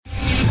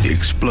The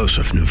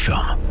explosive new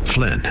film,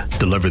 Flynn,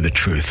 deliver the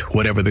truth,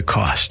 whatever the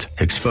cost.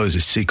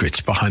 Exposes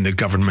secrets behind the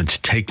government's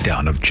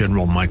takedown of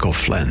General Michael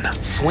Flynn.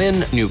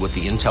 Flynn knew what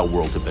the intel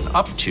world had been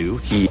up to.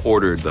 He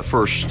ordered the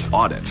first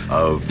audit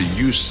of the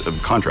use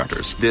of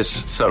contractors.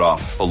 This set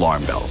off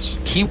alarm bells.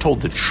 He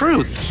told the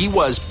truth. He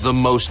was the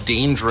most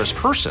dangerous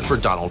person for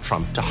Donald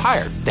Trump to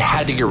hire. They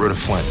had to get rid of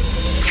Flynn.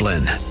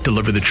 Flynn,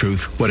 deliver the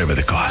truth, whatever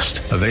the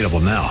cost. Available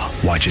now.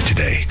 Watch it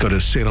today. Go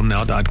to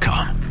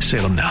salemnow.com.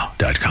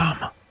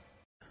 salemnow.com.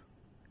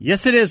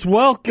 Yes, it is.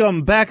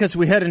 Welcome back as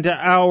we head into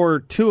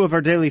hour 2 of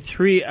our daily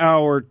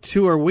 3-hour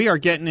tour. We are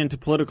getting into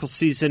political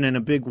season in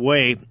a big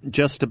way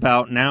just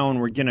about now,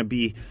 and we're going to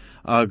be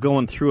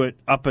going through it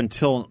up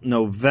until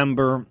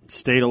November.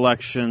 State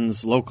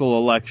elections, local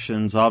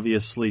elections,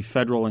 obviously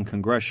federal and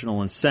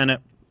congressional and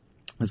Senate,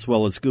 as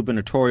well as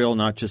gubernatorial,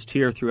 not just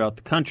here, throughout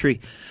the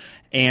country.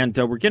 And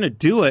we're going to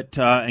do it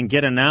and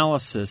get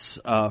analysis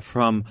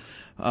from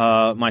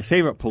my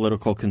favorite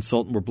political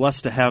consultant. We're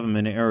blessed to have him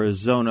in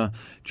Arizona,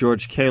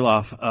 George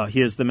Khalaf.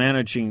 He is the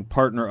managing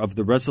partner of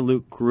the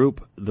Resolute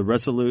Group,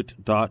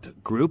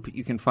 theresolute.group.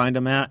 You can find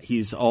him at.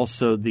 He's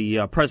also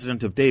the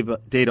president of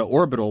Data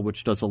Orbital,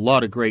 which does a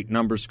lot of great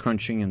numbers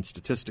crunching and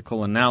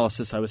statistical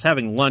analysis. I was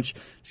having lunch,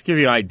 just to give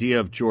you an idea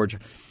of George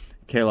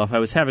Khalaf. I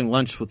was having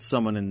lunch with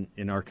someone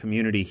in our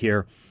community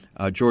here.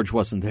 George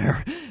wasn't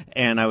there,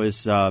 and I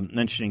was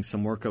mentioning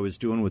some work I was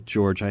doing with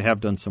George. I have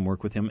done some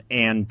work with him,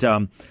 and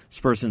this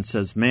person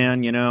says,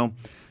 man, you know,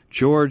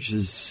 George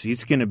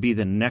he's going to be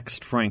the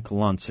next Frank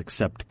Luntz,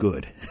 except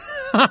good.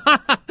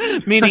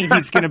 Meaning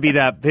he's going to be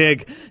that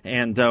big,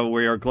 and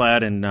we are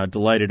glad and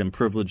delighted and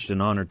privileged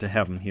and honored to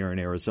have him here in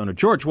Arizona.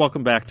 George,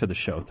 welcome back to the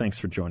show. Thanks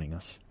for joining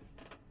us.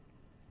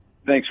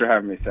 Thanks for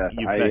having me, Seth.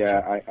 You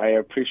betcha. I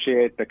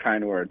appreciate the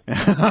kind words.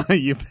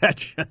 You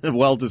betcha.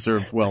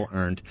 Well-deserved,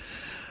 well-earned.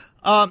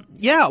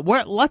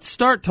 Let's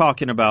start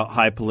talking about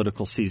high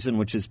political season,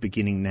 which is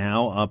beginning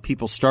now.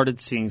 People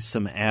started seeing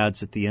some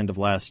ads at the end of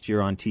last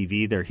year on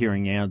TV. They're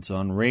hearing ads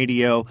on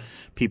radio.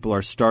 People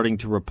are starting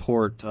to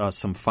report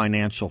some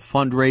financial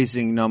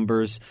fundraising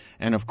numbers.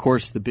 And, of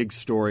course, the big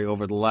story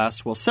over the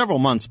last, several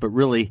months, but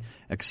really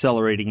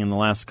accelerating in the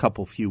last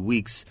few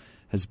weeks,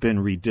 has been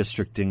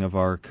redistricting of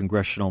our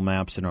congressional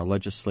maps and our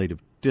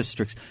legislative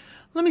districts.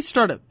 Let me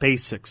start at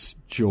basics,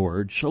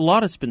 George. A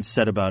lot has been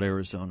said about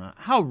Arizona.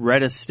 How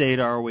red a state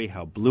are we?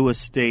 How blue a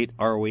state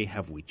are we?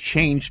 Have we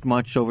changed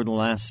much over the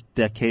last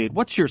decade?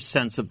 What's your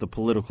sense of the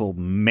political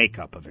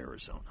makeup of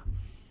Arizona?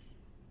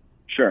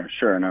 Sure.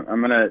 And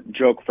I'm going to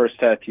joke first,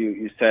 Seth.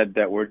 You said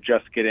that we're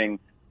just getting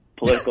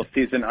political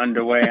season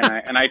underway,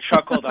 and I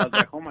chuckled. I was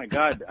like, oh, my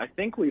God, I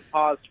think we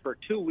paused for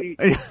 2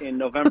 weeks in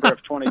November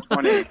of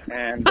 2020,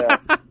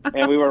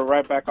 and we were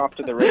right back off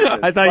to the races.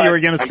 I thought you were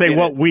going to say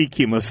what week,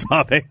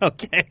 Kemosabe.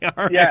 Okay, all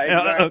right. Yeah,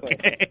 exactly.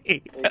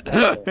 Okay.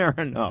 Exactly. Fair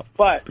enough.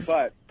 But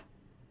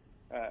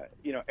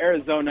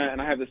Arizona,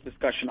 and I have this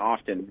discussion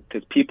often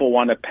because people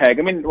want to peg,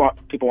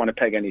 people want to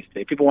peg any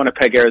state. People want to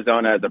peg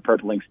Arizona as a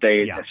purpling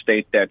state, a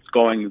state that's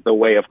going the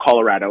way of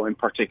Colorado in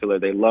particular.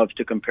 They love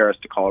to compare us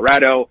to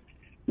Colorado.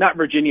 Not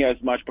Virginia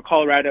as much, but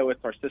Colorado,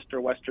 it's our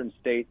sister western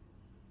state.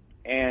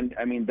 And,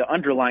 the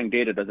underlying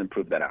data doesn't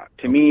prove that out.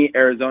 To me,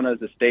 Arizona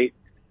is a state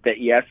that,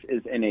 yes,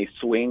 is in a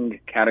swing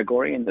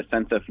category in the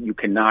sense of you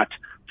cannot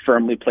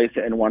firmly place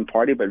it in one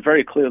party, but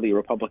very clearly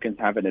Republicans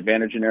have an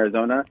advantage in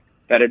Arizona.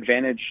 That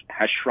advantage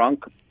has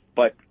shrunk,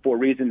 but for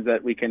reasons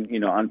that we can,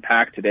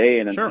 unpack today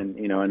and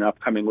in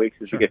upcoming weeks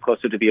as we get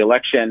closer to the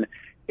election,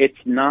 it's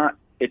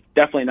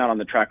definitely not on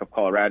the track of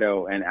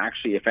Colorado. And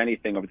actually, if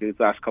anything, over these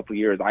last couple of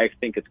years, I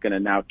think it's going to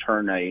now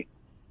turn a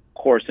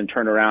course and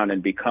turn around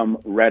and become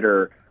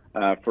redder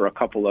for a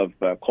couple of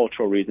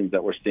cultural reasons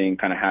that we're seeing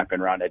kind of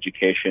happen around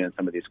education and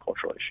some of these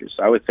cultural issues.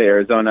 So I would say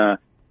Arizona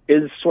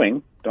is a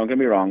swing, don't get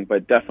me wrong,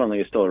 but definitely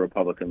is still a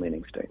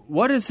Republican-leaning state.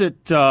 What is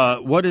it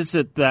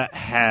that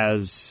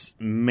has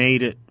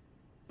made it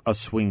a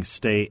swing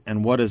state,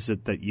 and what is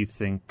it that you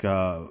think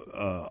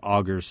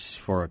augurs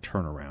for a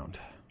turnaround?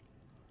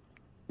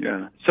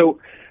 Yeah. So,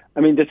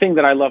 the thing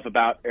that I love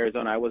about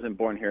Arizona, I wasn't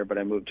born here, but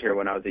I moved here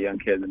when I was a young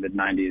kid in the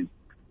mid-'90s.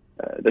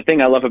 The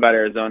thing I love about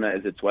Arizona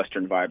is its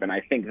Western vibe, and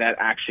I think that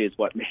actually is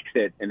what makes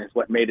it, and is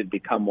what made it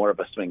become more of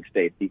a swing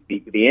state.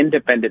 The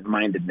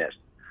independent-mindedness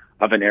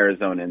of an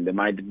Arizonan, the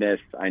mindedness,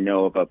 I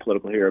know, of a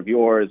political hero of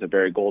yours, a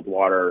Barry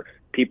Goldwater,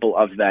 people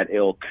of that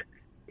ilk,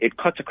 it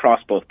cuts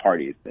across both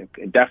parties.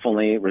 It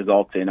definitely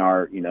results in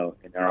our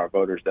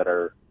voters that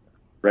are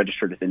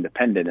registered as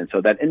independent, and so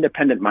that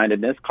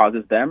independent-mindedness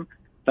causes them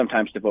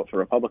sometimes to vote for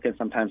Republicans,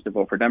 sometimes to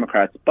vote for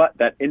Democrats. But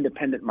that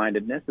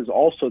independent-mindedness is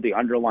also the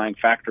underlying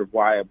factor of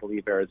why I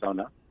believe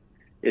Arizona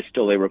is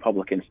still a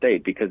Republican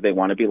state, because they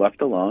want to be left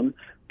alone.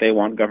 They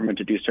want government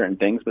to do certain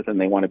things, but then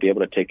they want to be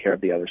able to take care of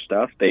the other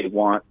stuff. They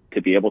want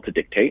to be able to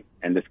dictate,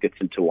 and this gets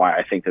into why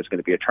I think there's going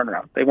to be a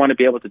turnaround. They want to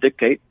be able to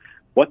dictate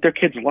what their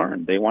kids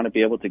learn. They want to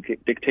be able to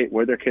dictate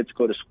where their kids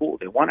go to school.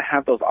 They want to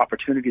have those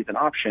opportunities and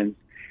options.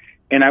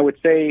 And I would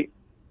say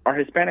our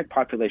Hispanic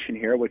population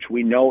here, which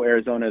we know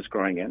Arizona is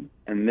growing in,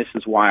 and this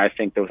is why I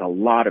think there was a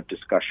lot of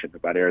discussion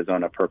about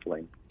Arizona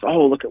purpling. So,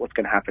 look at what's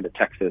going to happen to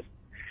Texas.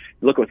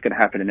 Look at what's going to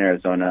happen in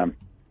Arizona.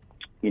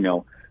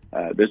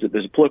 There's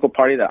a political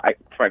party that,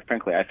 quite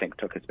frankly, I think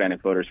took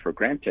Hispanic voters for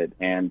granted,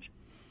 and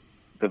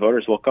the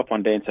voters woke up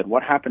one day and said,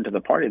 what happened to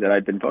the party that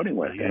I'd been voting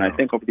with? Yeah. And I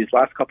think over these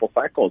last couple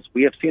cycles,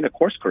 we have seen a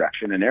course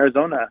correction. In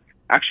Arizona,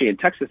 actually in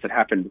Texas, it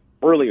happened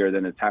earlier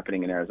than it's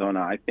happening in Arizona.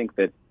 I think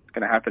that it's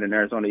going to happen in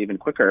Arizona even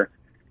quicker.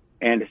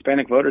 And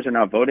Hispanic voters are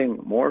now voting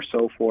more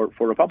so for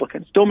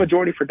Republicans. Still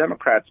majority for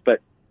Democrats, but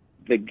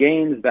the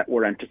gains that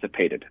were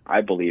anticipated,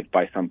 I believe,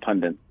 by some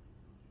pundits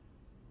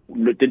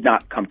did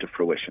not come to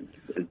fruition,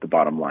 is the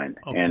bottom line.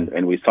 Okay.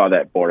 And we saw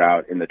that bore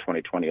out in the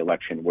 2020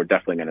 election. We're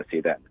definitely going to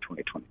see that in the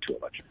 2022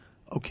 election.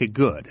 Okay,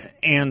 good.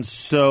 And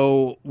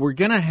so we're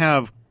going to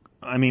have,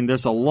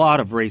 there's a lot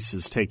of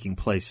races taking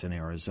place in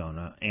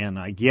Arizona, and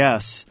I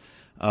guess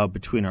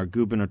between our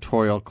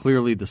gubernatorial,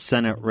 clearly the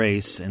Senate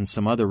race and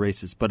some other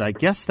races. But I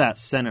guess that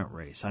Senate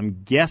race,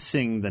 I'm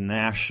guessing the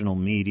national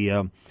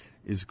media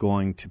is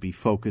going to be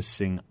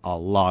focusing a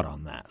lot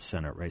on that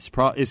Senate race.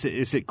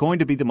 Is it going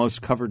to be the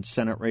most covered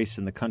Senate race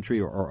in the country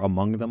or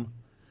among them?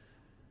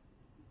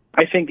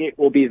 I think it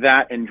will be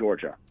that in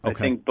Georgia. Okay. I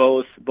think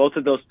both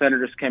of those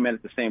senators came in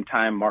at the same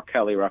time, Mark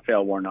Kelly,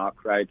 Raphael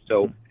Warnock, right?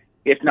 So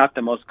if not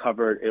the most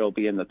covered, it'll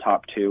be in the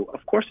top two.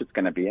 Of course it's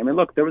going to be.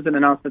 Look, there was an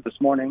announcement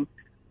this morning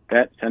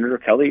that Senator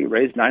Kelly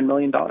raised $9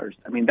 million.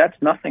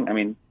 That's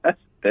nothing.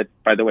 That,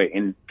 by the way,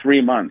 in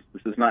 3 months.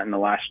 This is not in the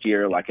last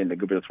year like in the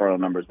gubernatorial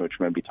numbers, which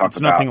we're going to be talking about.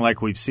 It's nothing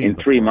like we've seen in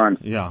before. 3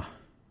 months. Yeah.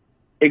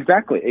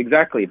 Exactly.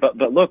 But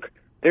look,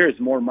 there is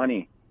more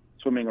money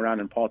swimming around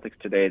in politics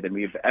today than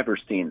we've ever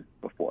seen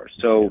before.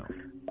 So,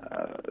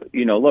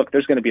 look,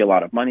 there's going to be a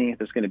lot of money.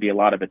 There's going to be a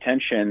lot of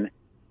attention.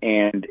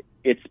 And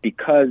it's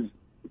because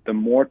the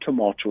more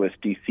tumultuous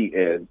D.C.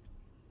 is,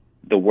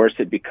 the worse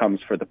it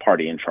becomes for the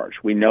party in charge.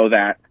 We know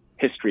that.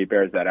 History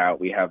bears that out.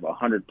 We have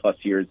 100+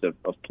 years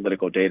of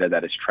political data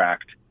that is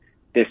tracked.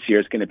 This year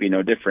is going to be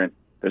no different.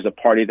 There's a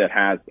party that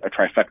has a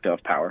trifecta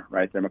of power,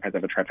 right? The Democrats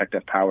have a trifecta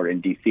of power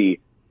in D.C.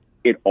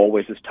 It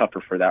always is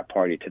tougher for that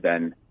party to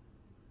then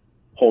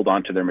hold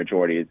on to their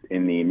majorities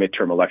in the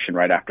midterm election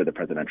right after the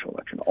presidential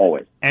election,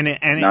 always.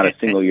 Not a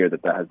single year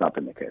that has not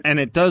been the case. And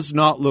it does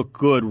not look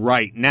good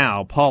right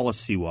now,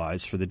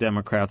 policy-wise, for the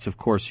Democrats. Of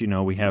course,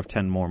 we have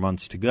 10 more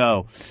months to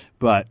go.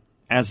 But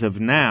as of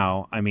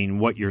now,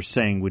 what you're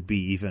saying would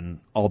be even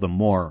all the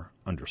more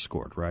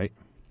underscored, right?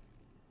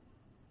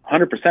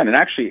 100%. And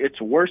actually, it's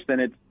worse than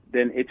it's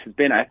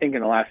been, I think,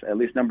 in the last at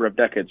least number of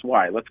decades.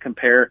 Why? Let's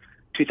compare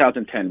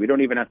 2010. We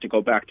don't even have to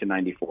go back to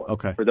 94.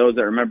 Okay. For those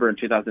that remember, in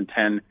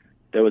 2010,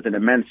 there was an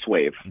immense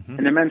wave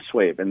in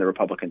the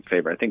Republicans'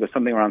 favor. I think it was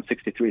something around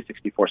 63,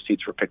 64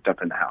 seats were picked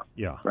up in the House.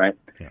 Yeah. Right?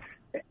 Yeah.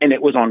 And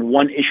it was on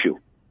one issue.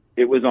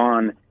 It was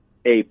on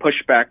a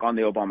pushback on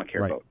the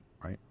Obamacare vote.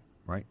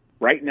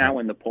 Right now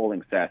in the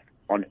polling, Seth,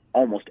 on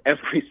almost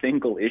every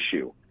single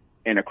issue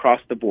and across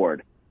the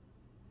board,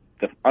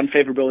 the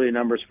unfavorability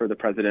numbers for the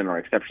president are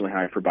exceptionally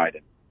high for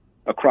Biden.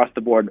 Across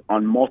the board,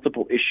 on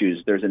multiple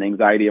issues, there's an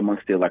anxiety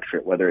amongst the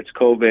electorate, whether it's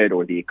COVID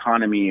or the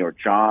economy or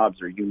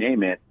jobs or you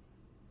name it,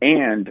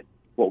 and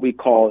what we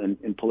call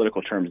in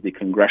political terms the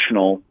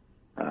congressional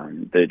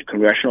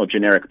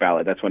generic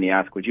ballot. That's when you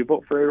ask, would you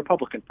vote for a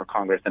Republican for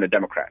Congress and a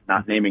Democrat,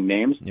 not naming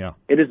names? Yeah.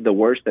 It is the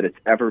worst that it's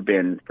ever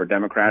been for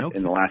Democrats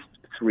in the last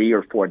 3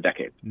 or 4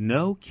 decades.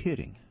 No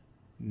kidding.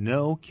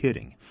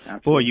 Absolutely.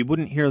 Boy, you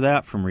wouldn't hear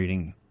that from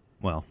reading,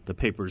 the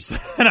papers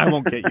that I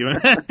won't get you.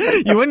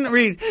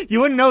 You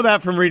wouldn't know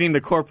that from reading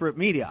the corporate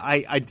media.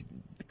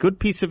 Good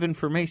piece of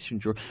information,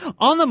 George.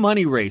 On the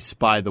money race,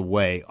 by the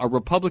way, are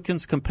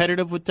Republicans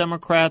competitive with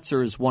Democrats,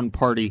 or is one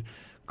party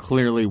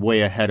clearly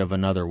way ahead of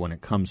another when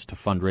it comes to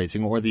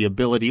fundraising or the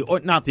ability, or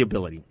not the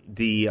ability,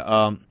 the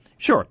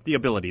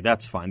ability,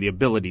 that's fine, the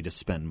ability to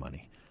spend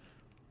money?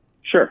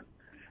 Sure.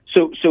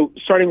 So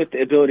starting with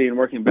the ability and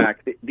working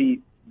back, the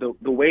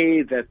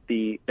way that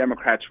the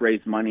Democrats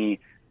raise money,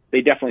 they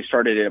definitely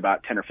started it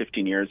about 10 or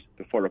 15 years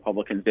before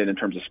Republicans did in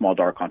terms of small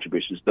dollar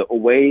contributions. The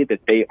way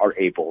that they are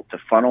able to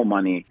funnel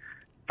money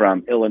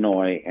from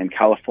Illinois and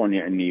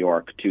California and New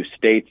York to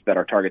states that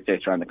are target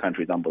states around the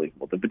country is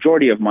unbelievable. The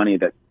majority of money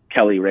that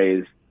Kelly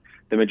raised,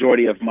 the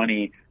majority of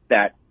money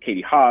that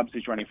Katie Hobbs,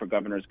 who's running for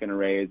governor, is going to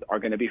raise, are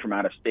going to be from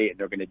out of state, and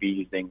they're going to be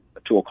using a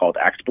tool called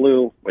Act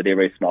Blue, where they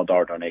raise small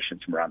dollar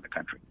donations from around the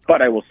country.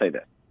 But I will say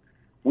this.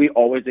 We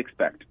always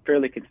expect,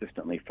 fairly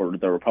consistently, for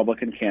the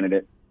Republican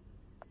candidate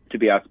to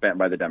be outspent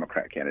by the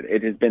Democrat candidate.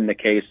 It has been the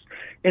case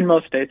in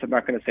most states. I'm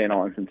not going to say in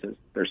all instances.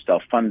 There's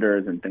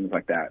self-funders and things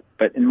like that.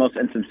 But in most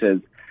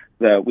instances,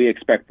 we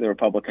expect the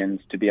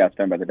Republicans to be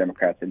outspent by the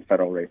Democrats in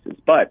federal races.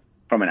 But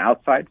from an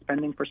outside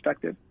spending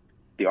perspective,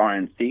 the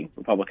RNC,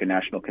 Republican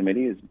National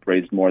Committee, has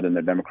raised more than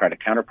their Democratic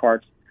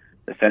counterparts.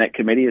 The Senate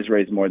Committee has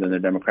raised more than their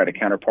Democratic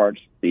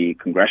counterparts. The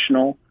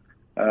Congressional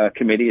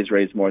Committee has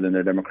raised more than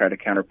their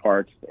Democratic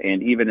counterparts.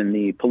 And even in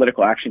the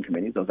political action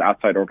committees, those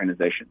outside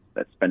organizations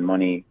that spend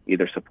money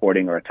either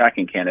supporting or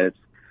attacking candidates,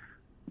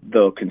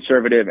 the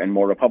conservative and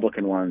more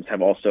Republican ones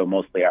have also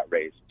mostly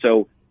outraised.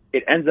 So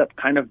it ends up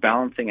kind of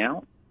balancing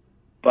out.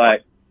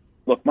 But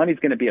look, money's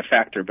going to be a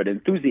factor, but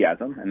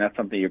enthusiasm, and that's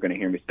something you're going to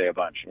hear me say a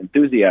bunch,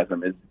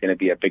 enthusiasm is going to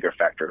be a bigger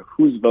factor.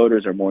 Whose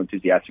voters are more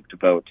enthusiastic to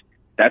vote?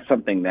 That's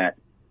something that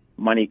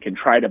money can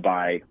try to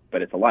buy,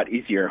 but it's a lot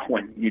easier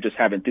when you just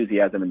have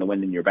enthusiasm and the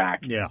wind in your back.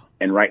 Yeah.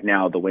 And right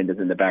now, the wind is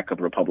in the back of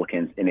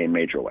Republicans in a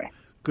major way.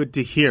 Good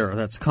to hear.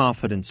 That's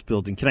confidence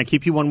building. Can I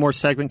keep you one more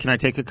segment? Can I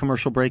take a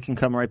commercial break and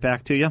come right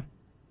back to you?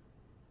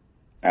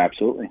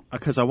 Absolutely.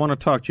 Because I want to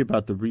talk to you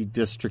about the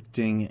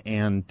redistricting,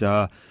 and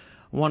I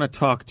want to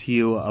talk to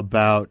you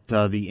about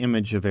the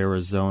image of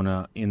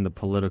Arizona in the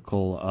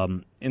political,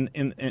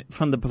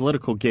 from the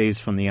political gaze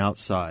from the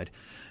outside.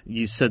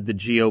 You said the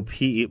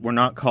GOP, we're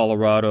not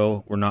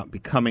Colorado, we're not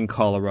becoming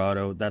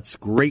Colorado. That's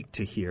great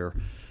to hear.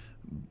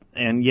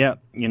 And yet,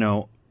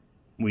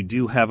 we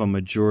do have a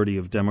majority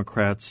of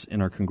Democrats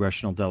in our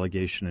congressional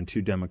delegation and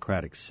 2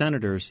 Democratic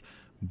senators,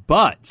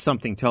 but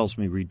something tells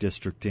me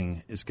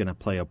redistricting is going to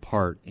play a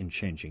part in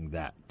changing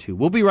that, too.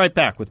 We'll be right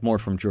back with more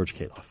from George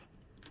Kaloff.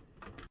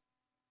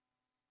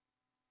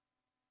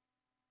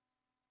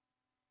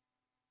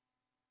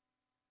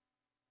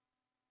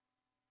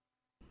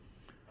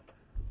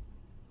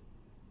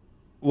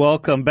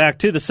 Welcome back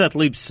to the Seth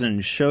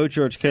Leibsohn Show.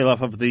 George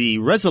Kaloff of the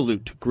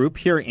Resolute Group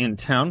here in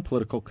town,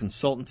 political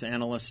consultant,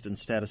 analyst, and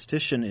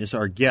statistician, is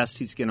our guest.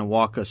 He's going to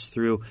walk us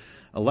through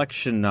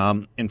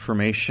election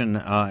information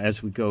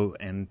as we go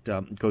and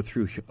go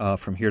through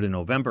from here to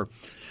November.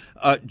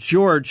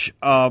 George,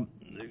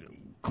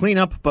 clean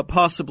up, but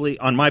possibly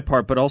on my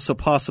part, but also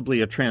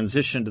possibly a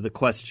transition to the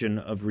question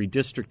of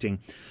redistricting.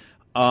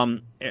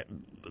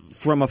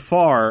 From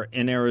afar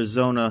in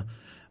Arizona,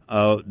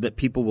 that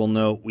people will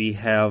note, we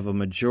have a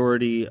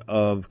majority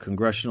of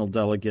congressional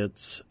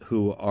delegates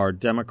who are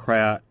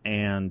Democrat,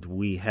 and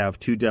we have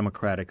 2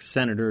 Democratic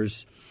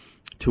senators,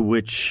 to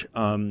which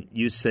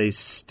you say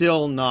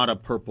still not a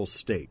purple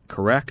state,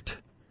 correct?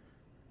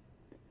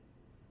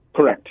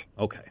 Correct.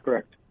 Okay.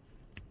 Correct.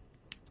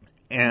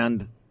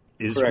 And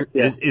Correct,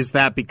 yeah. is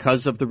that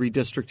because of the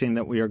redistricting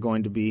that we are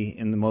going to be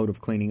in the mode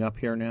of cleaning up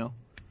here now?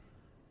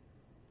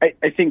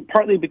 I think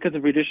partly because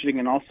of redistricting,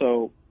 and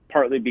also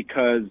partly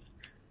because,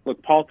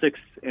 look, politics,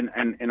 and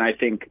I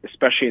think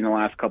especially in the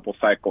last couple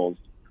cycles,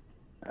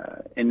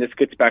 and this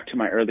gets back to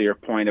my earlier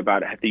point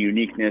about the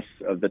uniqueness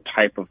of the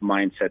type of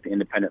mindset, the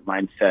independent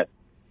mindset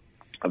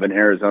of an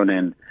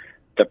Arizonan.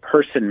 The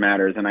person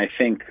matters, and I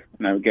think,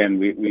 now again,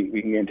 we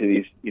can get into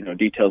these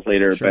details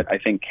later, Sure. But I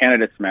think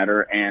candidates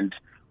matter. And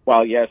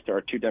while, yes, there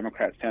are 2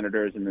 Democrat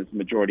senators and there's a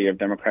majority of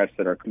Democrats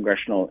that are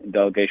congressional in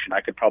delegation, I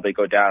could probably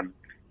go down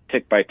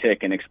tick by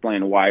tick and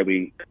explain why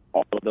we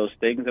all of those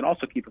things. And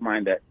also keep in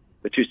mind that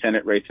the 2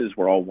 Senate races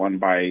were all won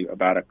by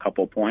about a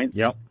couple points.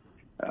 Yep.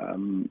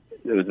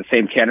 It was the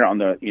same candidate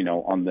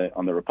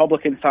on the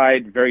Republican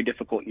side. Very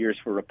difficult years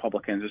for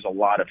Republicans. There's a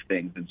lot of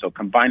things, and so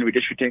combine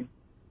redistricting,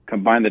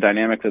 combine the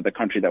dynamics of the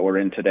country that we're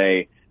in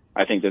today.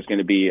 I think there's going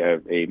to be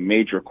a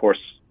major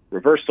course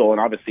reversal. And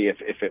obviously,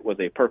 if it was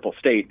a purple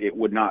state, it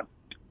would not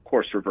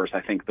course reverse,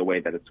 I think, the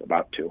way that it's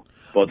about to,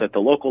 both at the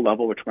local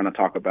level, which we're going to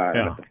talk about,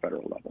 and at the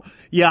federal level.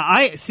 Yeah,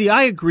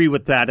 I agree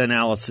with that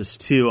analysis,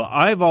 too.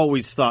 I've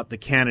always thought the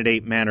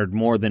candidate mattered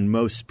more than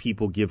most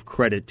people give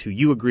credit to.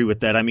 You agree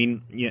with that? I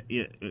mean,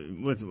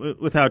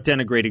 without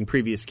denigrating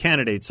previous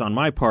candidates on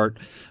my part,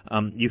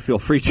 you feel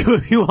free to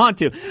if you want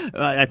to.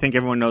 I think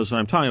everyone knows what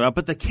I'm talking about,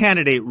 but the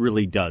candidate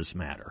really does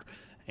matter.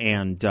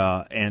 And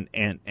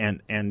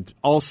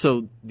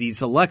also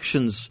these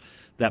elections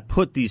that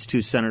put these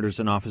 2 senators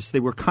in office, they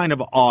were kind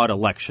of odd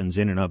elections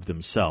in and of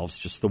themselves,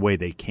 just the way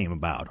they came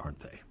about, aren't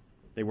they?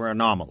 They were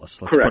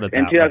anomalous, let's Correct. put it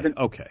that way.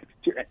 Okay.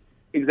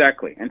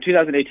 Exactly. And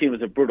 2018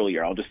 was a brutal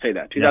year. I'll just say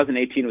that.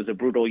 2018 was a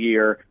brutal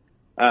year.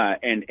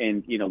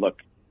 And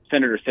look,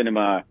 Senator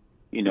Sinema,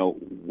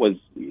 was,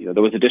 there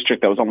was a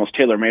district that was almost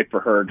tailor-made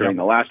for her during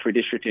the last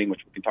redistricting, which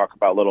we can talk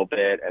about a little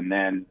bit. And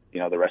then,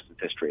 the rest is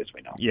history, as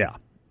we know. Yeah.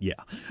 Yeah.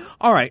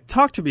 All right.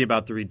 Talk to me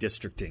about the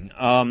redistricting.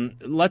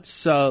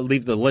 Let's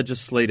leave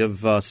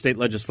the state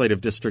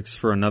legislative districts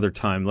for another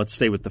time. Let's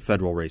stay with the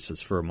federal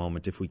races for a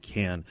moment, if we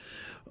can.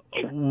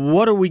 Okay,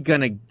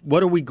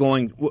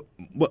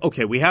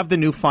 we have the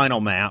new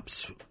final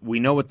maps. We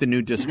know what the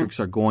new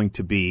districts are going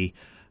to be.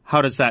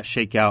 How does that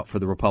shake out for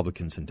the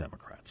Republicans and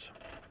Democrats?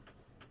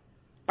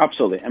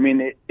 Absolutely. I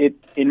mean, it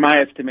in my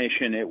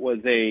estimation, it was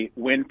a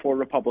win for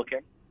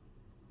Republicans.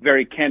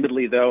 Very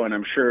candidly, though, and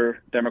I'm sure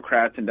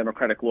Democrats and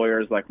Democratic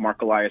lawyers like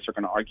Mark Elias are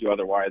going to argue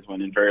otherwise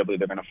when invariably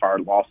they're going to file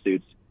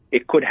lawsuits,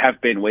 it could have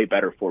been way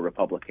better for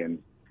Republicans.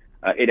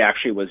 It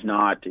actually was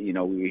not.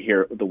 We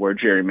hear the word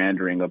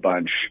gerrymandering a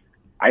bunch.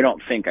 I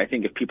think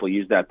if people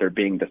use that, they're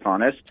being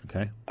dishonest.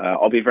 Okay.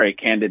 I'll be very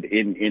candid.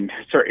 In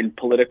certain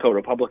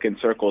Politico-Republican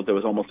circles, there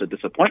was almost a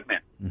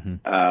disappointment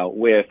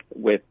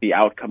with the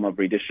outcome of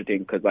redistricting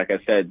because, like I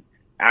said,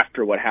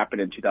 after what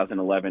happened in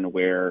 2011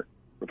 where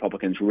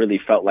Republicans really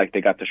felt like they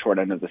got the short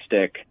end of the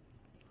stick.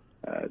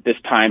 This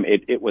time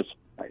it was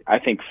I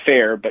think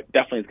fair, but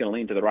definitely is going to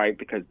lean to the right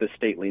because this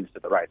state leans to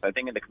the right. So I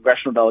think in the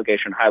congressional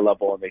delegation high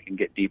level, and they can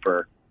get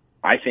deeper,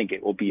 I think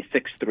it will be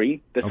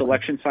 6-3 this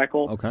election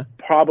cycle. Okay.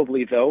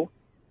 Probably, though,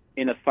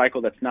 in a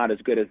cycle that's not as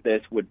good as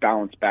this, would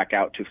balance back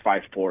out to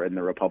 5-4 in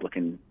the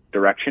Republican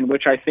direction,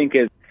 which I think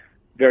is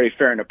very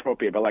fair and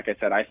appropriate. But like I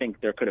said, I think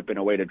there could have been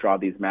a way to draw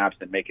these maps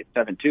and make it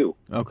 7-2.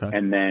 Okay.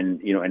 And then,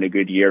 in a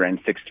good year,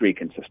 and 6-3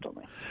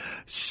 consistently.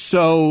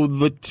 So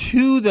the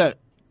two that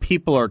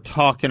people are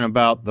talking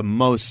about the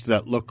most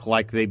that look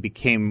like they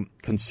became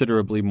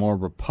considerably more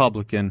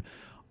Republican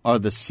are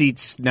the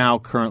seats now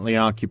currently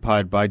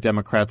occupied by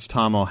Democrats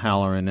Tom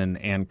O'Halloran and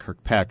Ann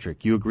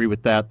Kirkpatrick. You agree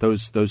with that?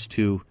 Those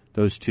two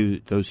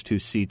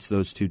seats,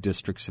 those two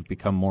districts have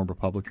become more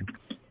Republican?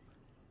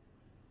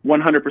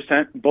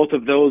 100%. Both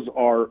of those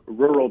are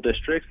rural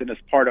districts, and as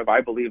part of, I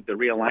believe, the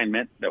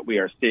realignment that we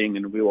are seeing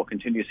and we will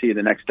continue to see in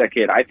the next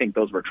decade, I think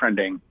those were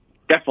trending.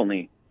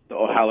 Definitely the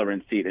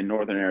O'Halloran seat in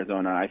northern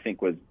Arizona, I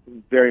think, was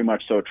very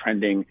much so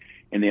trending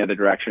in the other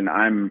direction.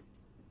 I'm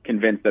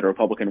convinced that a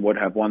Republican would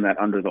have won that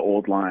under the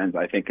old lines.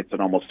 I think it's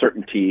an almost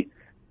certainty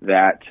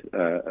that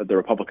the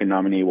Republican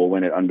nominee will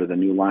win it under the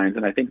new lines.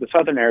 And I think the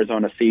southern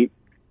Arizona seat,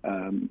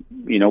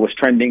 was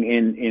trending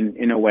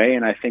in a way,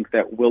 and I think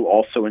that will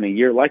also, in a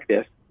year like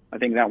this, I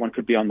think that one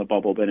could be on the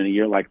bubble, but in a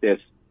year like this,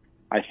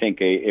 I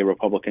think a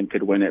Republican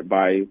could win it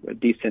by a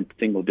decent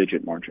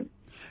single-digit margin.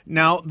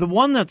 Now, the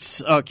one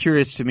that's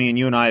curious to me, and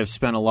you and I have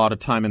spent a lot of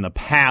time in the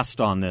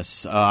past on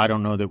this. I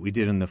don't know that we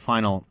did in the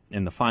final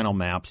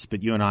maps,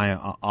 but you and I,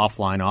 off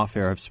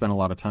air, have spent a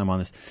lot of time on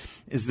this.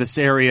 Is this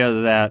area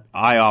that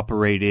I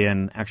operate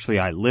in? Actually,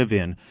 I live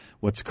in.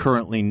 What's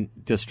currently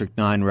District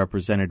 9,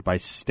 represented by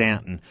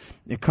Stanton.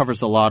 It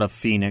covers a lot of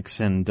Phoenix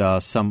and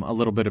a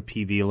little bit of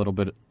PV, a little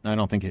bit. I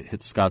don't think it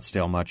hits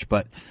Scottsdale much,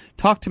 but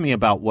talk to me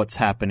about what's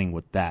happening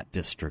with that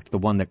district, the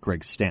one that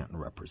Greg Stanton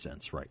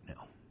represents right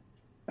now.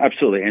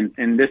 Absolutely,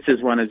 and this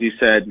is one, as you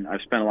said,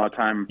 I've spent a lot of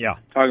time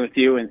talking with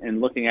you and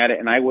looking at it,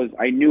 and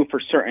I knew for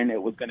certain it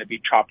was going to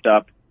be chopped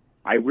up.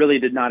 I really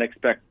did not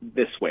expect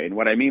this way, and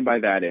what I mean by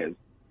that is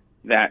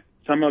that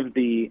some of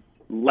the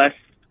less,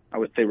 I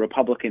would say,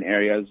 Republican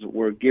areas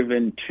were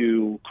given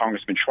to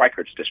Congressman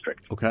Schweikert's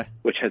district,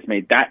 which has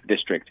made that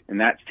district and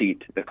that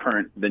seat,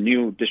 the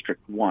new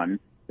District 1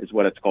 is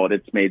what it's called.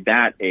 It's made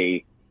that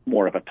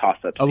more of a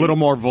toss-up seat. A little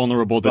more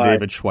vulnerable to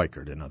David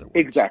Schweikert, in other words.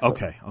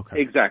 Exactly. Okay.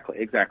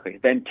 Exactly.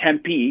 Then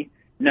Tempe,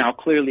 now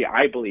clearly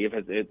I believe,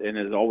 has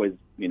always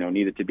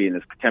needed to be in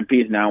this.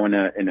 Tempe is now in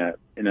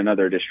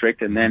another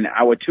district, and then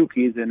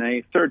Ahwatukee is in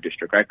a third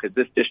district, right? Because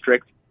this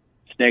district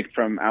snaked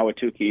from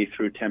Ahwatukee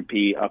through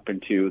Tempe up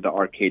into the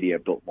Arcadia,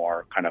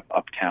 Biltmore, kind of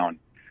uptown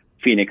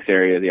Phoenix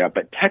area. Yeah,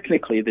 but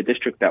technically the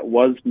district that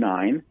was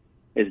 9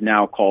 is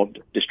now called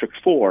District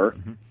 4,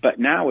 but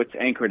now it's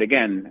anchored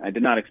again. I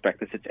did not expect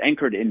this. It's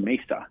anchored in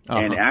Mesa,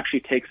 and it actually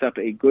takes up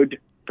a good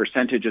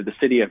percentage of the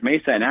city of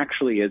Mesa, and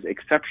actually is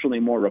exceptionally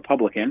more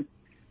Republican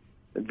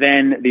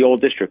than the old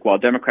district. While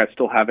Democrats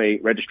still have a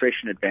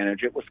registration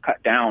advantage, it was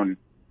cut down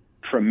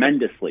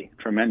tremendously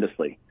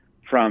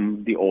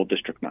from the old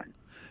District 9.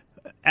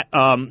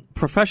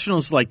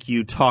 Professionals like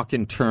you talk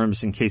in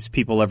terms, in case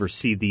people ever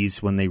see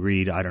these when they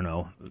read, I don't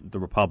know, The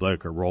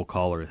Republic or Roll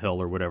Call or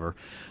Hill or whatever,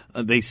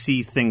 they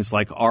see things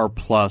like R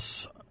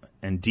plus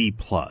and D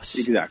plus.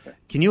 Exactly.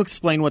 Can you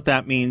explain what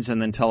that means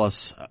and then tell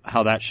us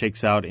how that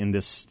shakes out in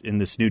this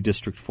new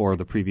District 4,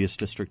 the previous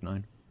District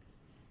 9?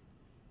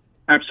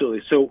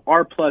 Absolutely. So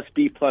R plus,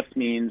 B plus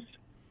means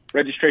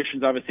registration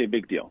is obviously a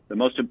big deal. The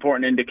most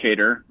important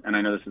indicator, and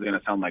I know this is going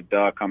to sound like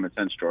common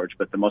sense, George,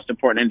 but the most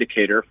important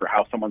indicator for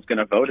how someone's going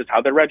to vote is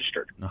how they're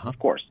registered, of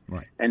course.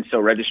 Right. And so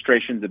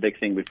registration is a big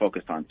thing we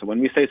focus on. So when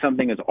we say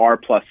something is R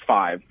plus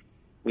 5,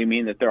 we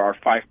mean that there are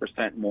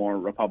 5% more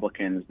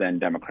Republicans than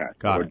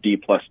Democrats. Or D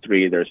plus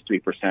 3, there's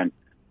 3%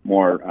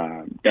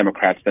 more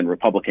Democrats than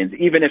Republicans.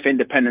 Even if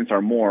independents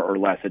are more or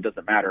less, it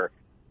doesn't matter.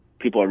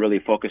 People are really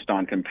focused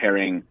on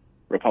comparing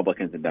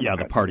Republicans and Democrats.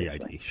 Yeah, the party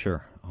ID,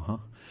 sure.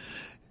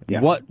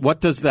 Yeah.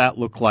 What does that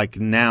look like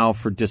now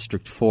for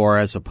District 4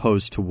 as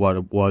opposed to what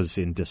it was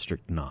in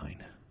District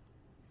 9?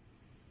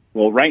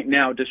 Well, right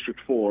now, District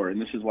 4,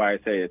 and this is why I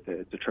say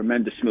it's a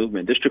tremendous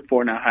movement, District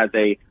 4 now has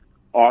a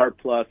R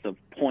plus of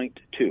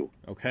 0.2.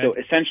 Okay. So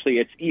essentially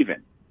it's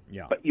even.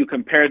 Yeah. But you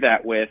compare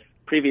that with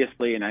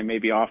previously, and I may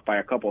be off by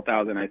a couple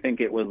thousand, I think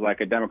it was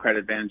like a Democrat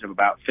advantage of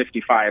about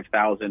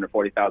 55,000 or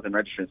 40,000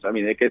 registrants. I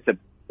mean,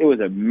 it was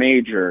a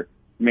major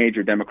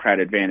Democrat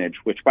advantage,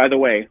 which, by the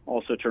way,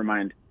 also to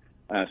remind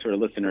sort of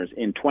listeners,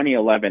 in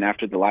 2011,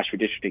 after the last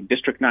redistricting,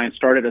 District 9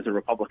 started as a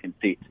Republican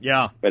seat.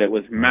 Yeah. But it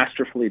was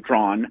masterfully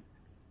drawn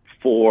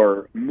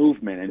for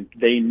movement, and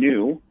they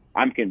knew,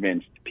 I'm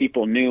convinced,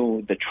 people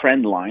knew the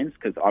trend lines,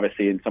 because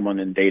obviously in someone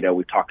in data,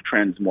 we talk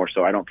trends more,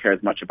 so I don't care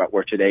as much about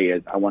where today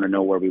is. I want to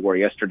know where we were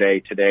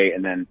yesterday, today,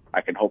 and then I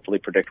can hopefully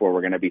predict where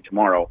we're going to be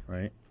tomorrow.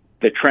 Right.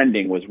 The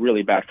trending was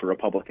really bad for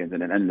Republicans,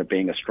 and it ended up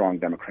being a strong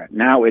Democrat.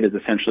 Now it is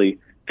essentially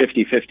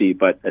 50-50,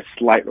 but a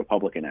slight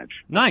Republican edge.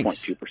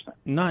 Nice. 0.2%.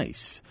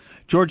 Nice.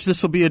 George,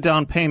 this will be a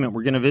down payment.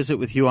 We're going to visit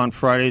with you on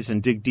Fridays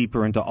and dig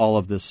deeper into all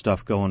of this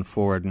stuff going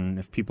forward. And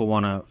if people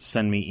want to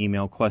send me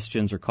email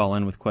questions or call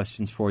in with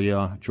questions for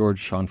you,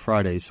 George, on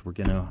Fridays, we're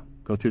going to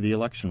go through the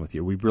election with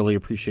you. We really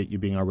appreciate you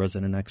being our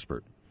resident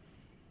expert.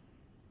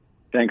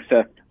 Thanks,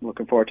 Seth.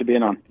 Looking forward to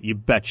being on. You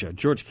betcha.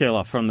 George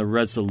Kaloff from the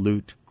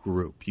Resolute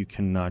Group. You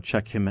can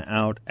check him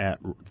out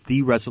at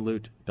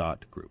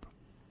theresolute.group.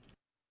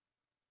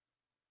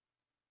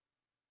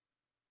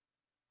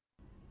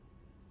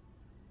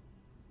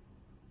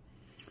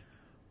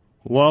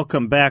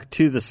 Welcome back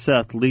to the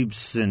Seth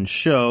Leibsohn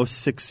Show,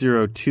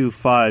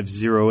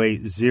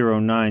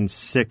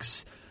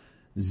 602-508-0960.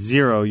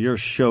 Your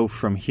show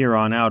from here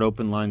on out,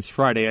 Open Lines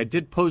Friday. I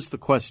did pose the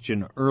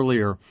question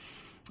earlier,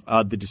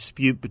 the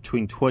dispute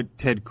between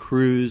Ted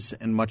Cruz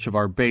and much of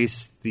our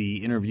base,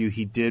 the interview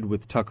he did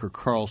with Tucker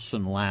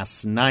Carlson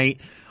last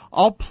night.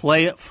 I'll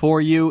play it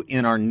for you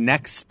in our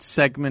next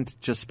segment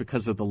just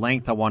because of the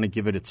length. I want to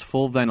give it its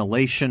full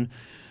ventilation.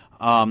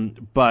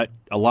 But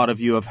a lot of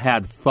you have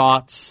had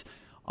thoughts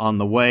on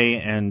the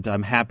way, and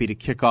I'm happy to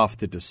kick off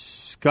the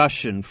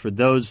discussion. For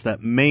those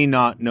that may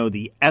not know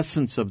the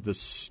essence of the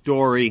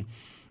story,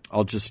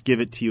 I'll just give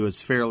it to you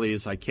as fairly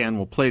as I can.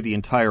 We'll play the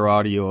entire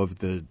audio of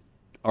the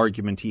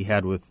argument he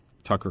had with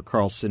Tucker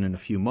Carlson in a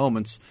few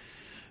moments.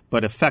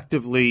 But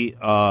effectively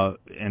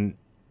and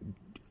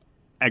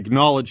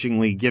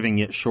acknowledgingly giving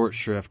it short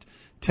shrift,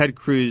 Ted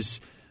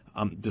Cruz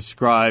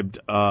described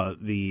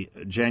the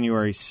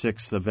January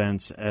 6th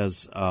events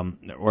as,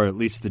 or at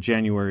least the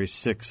January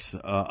 6th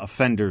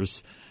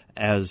offenders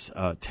as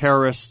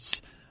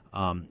terrorists.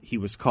 He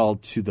was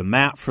called to the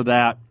mat for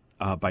that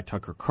by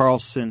Tucker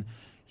Carlson.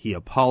 He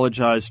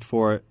apologized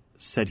for it,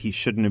 said he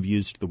shouldn't have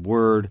used the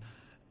word.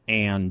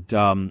 And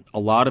a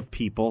lot of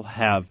people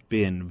have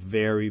been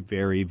very,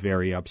 very,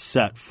 very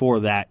upset for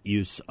that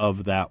use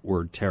of that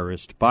word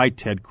terrorist by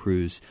Ted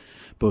Cruz,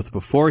 both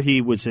before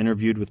he was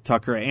interviewed with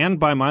Tucker and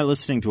by my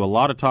listening to a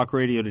lot of talk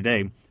radio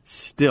today.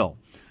 Still,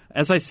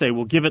 as I say,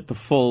 we'll give it the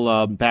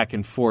full back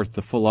and forth,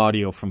 the full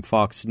audio from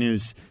Fox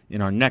News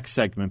in our next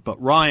segment.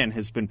 But Ryan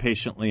has been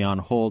patiently on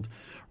hold.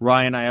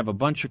 Ryan, I have a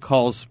bunch of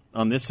calls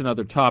on this and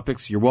other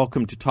topics. You're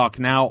welcome to talk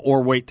now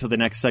or wait till the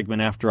next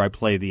segment after I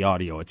play the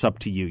audio. It's up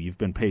to you. You've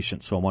been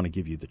patient, so I want to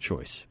give you the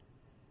choice.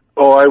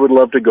 Oh, I would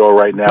love to go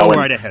right now. Go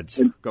right ahead,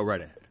 sir. Go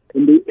right ahead.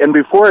 And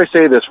before I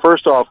say this,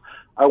 first off,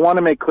 I want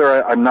to make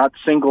clear I'm not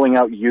singling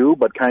out you,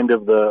 but kind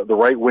of the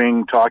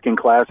right-wing talking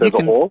class as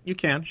a whole. You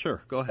can,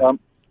 sure. Go ahead.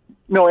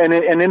 No, and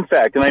in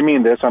fact, and I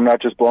mean this, I'm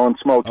not just blowing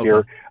smoke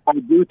here, I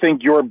do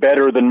think you're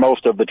better than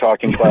most of the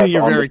talking class.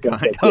 You're very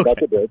kind.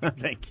 Okay.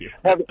 Thank you.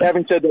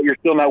 Having said that, you're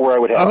still not where I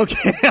would have.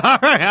 Okay, all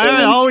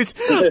right.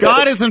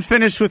 God isn't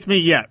finished with me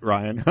yet,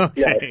 Ryan.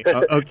 Okay,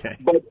 yeah. Okay.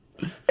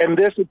 And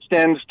this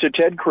extends to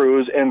Ted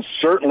Cruz and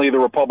certainly the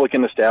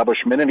Republican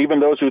establishment and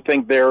even those who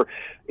think they're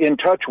in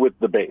touch with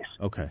the base.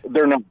 Okay.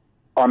 They're not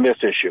on this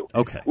issue.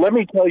 Okay. Let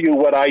me tell you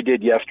what I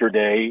did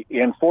yesterday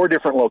in 4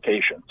 different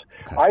locations.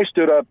 Okay. I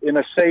stood up in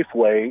a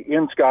Safeway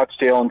in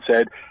Scottsdale and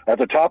said, at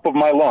the top of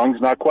my lungs,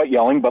 not quite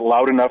yelling, but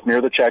loud enough near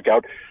the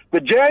checkout,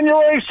 the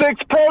January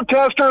 6th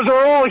protesters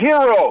are all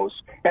heroes.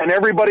 And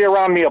everybody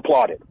around me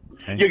applauded.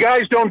 Okay. You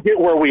guys don't get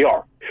where we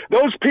are.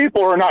 Those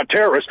people are not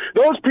terrorists.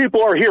 Those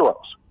people are heroes.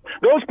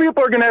 Those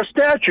people are going to have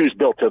statues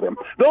built to them.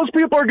 Those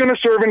people are going to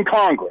serve in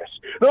Congress.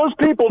 Those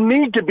people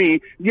need to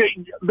be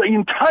the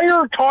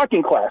entire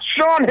talking class.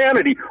 Sean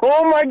Hannity,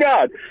 oh my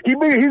God, he's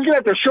going to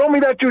have to show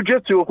me that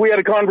jujitsu if we had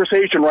a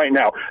conversation right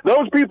now.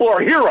 Those people are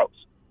heroes.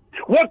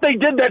 What they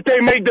did that day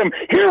made them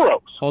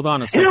heroes. Hold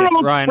on a second,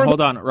 Ryan.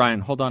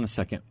 Hold on a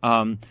second.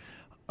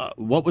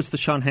 What was the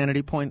Sean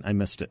Hannity point? I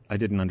missed it. I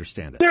didn't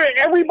understand it.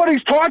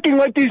 Everybody's talking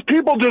like these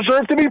people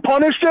deserve to be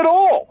punished at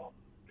all.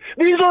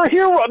 These are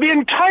heroes. The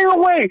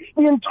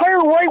entire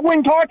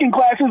right-wing talking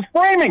class is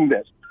framing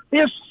this.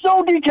 It's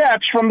so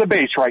detached from the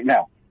base right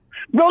now.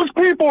 Those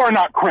people are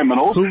not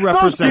criminals. Who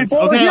represents?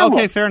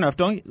 Okay, fair enough.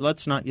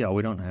 Let's not yell.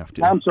 We don't have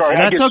to. I'm sorry.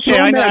 That's okay.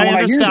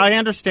 I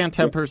understand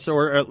tempers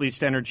or at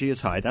least energy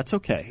is high. That's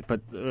okay.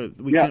 But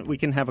we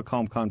can have a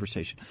calm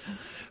conversation.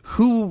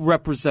 Who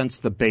represents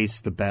the base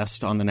the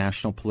best on the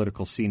national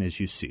political scene as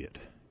you see it?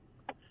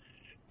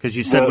 Because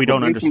you said we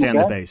don't understand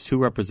the base. Who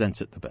represents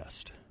it the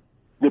best?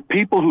 The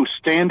people who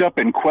stand up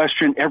and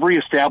question every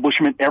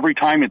establishment every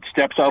time it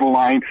steps out of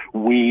line.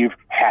 We've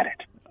had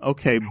it.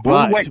 Okay,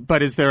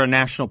 but is there a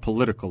national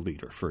political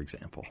leader, for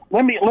example?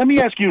 Let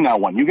me ask you now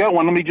one. You got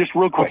one. Let me just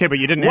real quick. Okay, but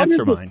you didn't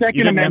answer mine.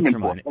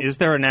 Is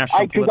there a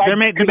national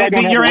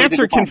political? Your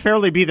answer can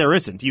fairly be there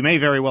isn't. You may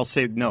very well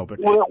say no, but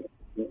well,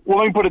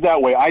 let me put it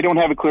that way. I don't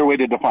have a clear way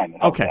to define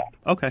it.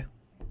 Okay.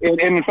 And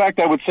in fact,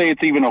 I would say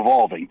it's even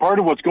evolving. Part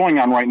of what's going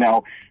on right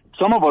now,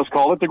 some of us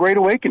call it the Great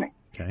Awakening.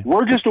 Okay.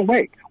 We're just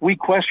awake. We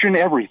question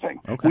everything.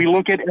 Okay. We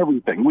look at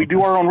everything. We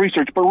do our own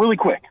research, but really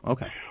quick.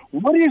 Okay.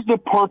 What is the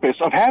purpose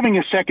of having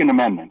a Second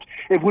Amendment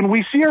if when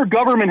we see our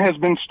government has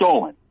been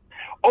stolen,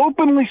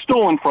 openly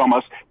stolen from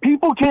us,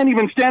 people can't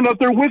even stand out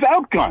there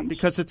without guns?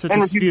 Because it's a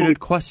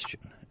disputed question.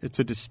 It's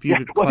a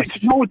disputed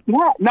question. No, it's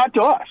not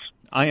to us.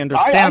 I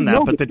understand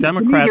that, but the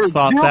Democrats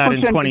thought that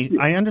in 20.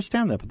 I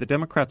understand that, but the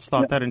Democrats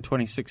thought that in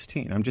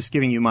 2016. I'm just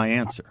giving you my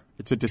answer.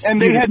 It's a disputed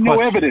question. And they had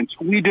no evidence.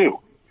 We do.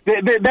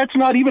 That's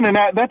not even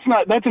that's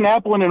an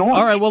apple and an orange.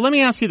 All right. Well, let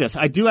me ask you this.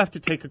 I do have to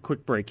take a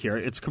quick break here.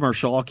 It's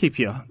commercial. I'll keep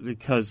you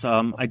because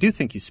I do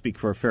think you speak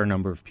for a fair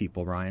number of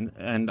people, Ryan,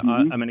 and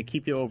I'm going to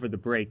keep you over the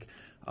break.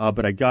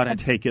 But I got to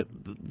take it.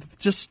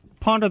 Just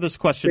ponder this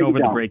question over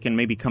the break and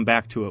maybe come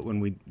back to it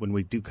when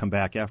we do come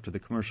back after the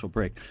commercial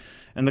break.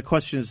 And the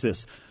question is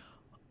this.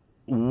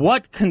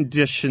 What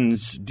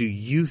conditions do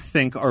you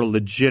think are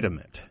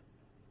legitimate?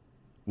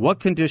 What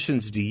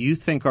conditions do you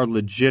think are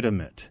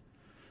legitimate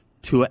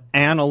to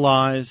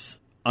analyze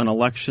an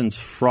election's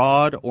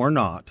fraud or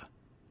not,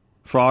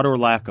 fraud or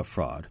lack of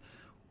fraud?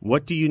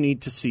 What do you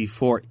need to see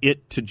for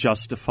it to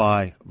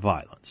justify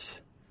violence?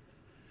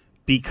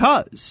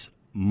 Because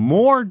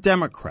more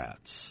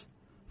Democrats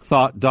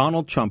thought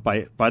Donald Trump,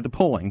 by the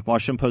polling,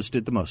 Washington Post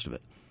did the most of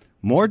it,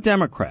 more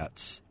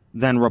Democrats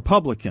than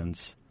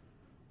Republicans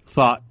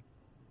thought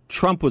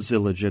Trump was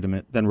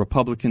illegitimate than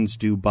Republicans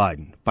do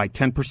Biden by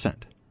 10%.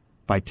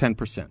 By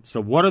 10%.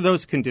 So what are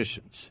those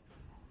conditions?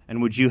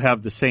 And would you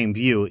have the same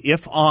view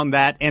if on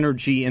that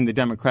energy in the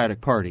Democratic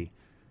Party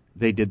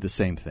they did the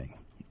same thing?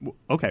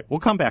 Okay, we'll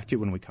come back to you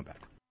when we come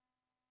back.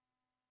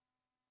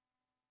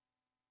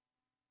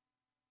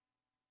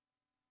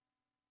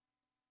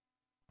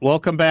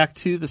 Welcome back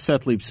to the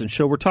Seth Leibsohn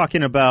Show. We're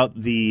talking about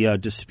the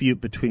dispute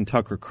between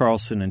Tucker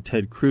Carlson and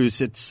Ted Cruz.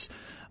 It's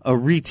a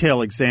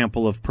retail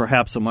example of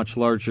perhaps a much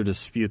larger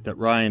dispute that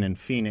Ryan in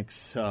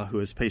Phoenix, who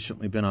has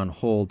patiently been on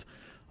hold,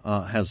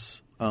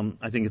 has,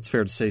 I think it's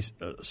fair to say,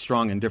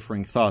 strong and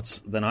differing thoughts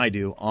than I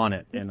do on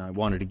it. And I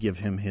wanted to give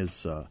him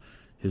his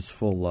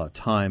full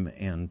time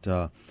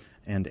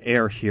and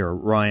air here,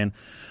 Ryan.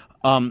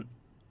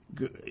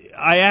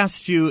 I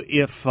asked you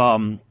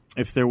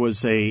if there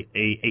was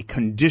a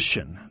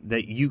condition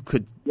that you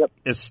could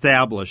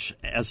establish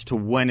as to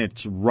when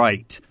it's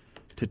right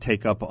to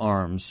take up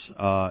arms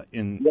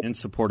in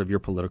support of your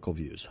political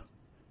views.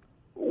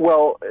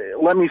 Well,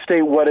 let me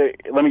state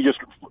let me just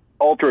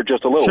alter it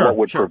just a little. What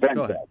would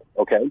prevent that?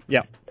 Okay.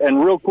 Yeah.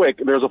 And real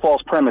quick, there's a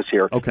false premise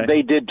here. Okay.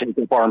 They did take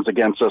up arms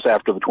against us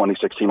after the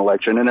 2016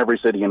 election in every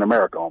city in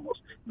America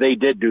almost. They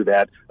did do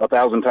that,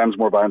 1,000 times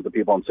more violent than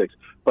people on 6.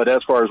 But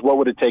as far as what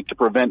would it take to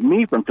prevent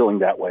me from feeling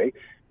that way,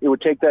 it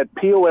would take that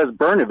POS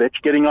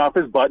Brnovich getting off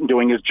his butt and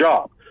doing his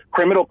job.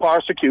 Criminal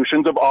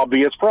prosecutions of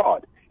obvious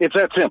fraud. It's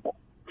that simple.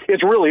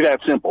 It's really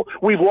that simple.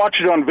 We've watched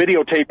it on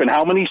videotape in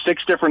how many?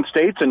 6 different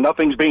states, and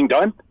nothing's being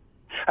done?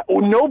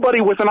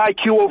 Nobody with an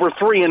IQ over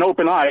 3 and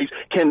open eyes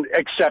can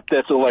accept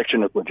this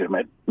election as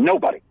legitimate.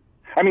 Nobody.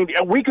 I mean,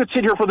 we could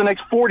sit here for the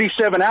next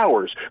 47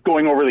 hours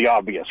going over the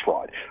obvious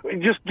fraud.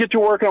 Just get to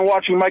work on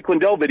watching Mike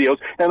Lindell videos,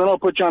 and then I'll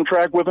put you on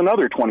track with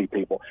another 20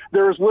 people.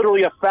 There's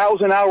literally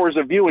 1,000 hours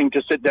of viewing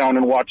to sit down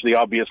and watch the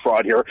obvious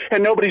fraud here,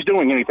 and nobody's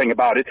doing anything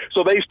about it.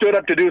 So they stood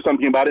up to do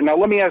something about it. Now,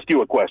 let me ask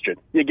you a question.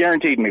 You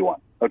guaranteed me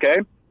one, okay?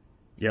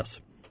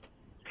 Yes.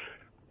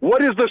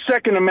 What is the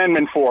Second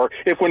Amendment for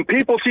if when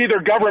people see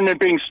their government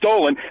being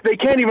stolen, they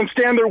can't even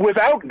stand there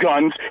without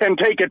guns and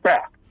take it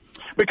back?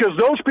 Because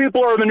those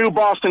people are the new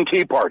Boston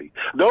Tea Party.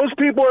 Those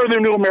people are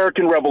the new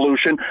American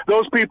Revolution.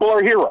 Those people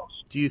are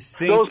heroes. Do you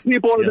think those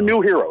people are the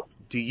new heroes?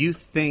 Do you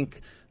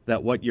think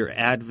that what you're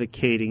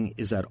advocating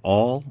is at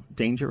all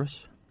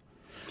dangerous?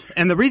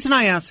 And the reason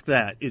I ask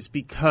that is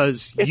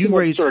because you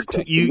raised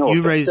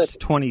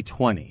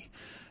 2020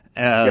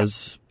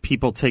 as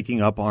people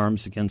taking up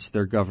arms against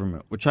their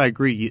government, which I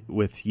agree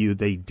with you,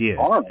 they did,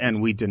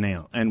 and we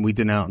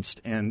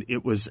denounced, and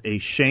it was a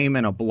shame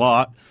and a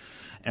blot,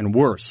 and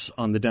worse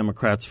on the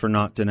Democrats for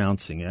not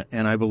denouncing it.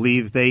 And I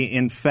believe they,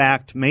 in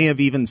fact, may have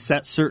even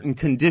set certain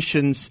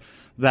conditions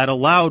that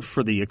allowed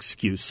for the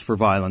excuse for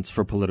violence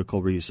for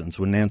political reasons.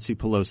 When Nancy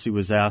Pelosi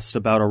was asked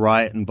about a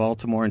riot in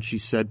Baltimore and she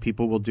said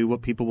people will do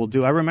what people will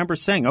do, I remember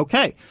saying,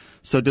 okay,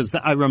 so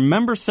I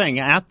remember saying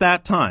at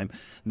that time,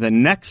 the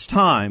next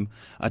time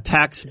a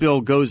tax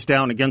bill goes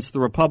down against the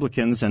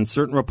Republicans and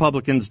certain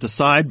Republicans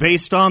decide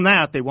based on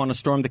that they want to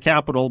storm the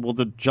Capitol, will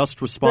the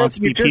just response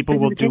be people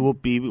will do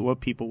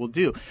what people will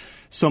do.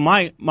 So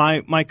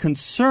my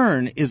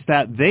concern is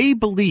that they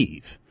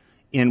believe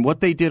in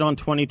what they did in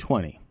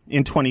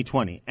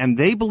 2020, and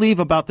they believe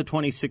about the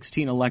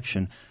 2016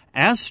 election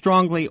as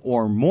strongly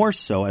or more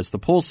so, as the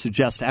polls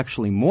suggest,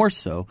 actually more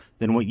so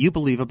than what you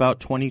believe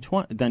about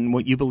 2020, than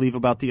what you believe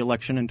about the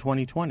election in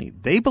 2020.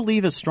 They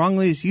believe as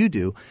strongly as you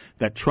do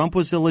that Trump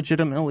was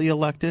illegitimately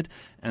elected,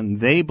 and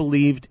they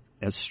believed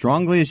as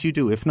strongly as you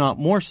do, if not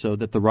more so,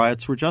 that the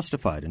riots were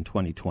justified in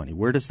 2020.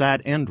 Where does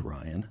that end,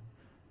 Ryan?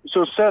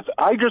 So, Seth,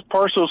 I just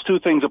parse those two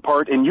things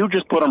apart, and you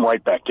just put them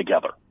right back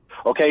together.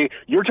 Okay?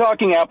 You're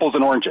talking apples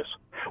and oranges.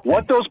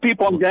 What those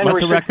people on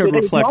January 6th let the record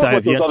reflect I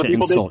have yet to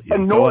insult you.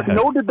 And nor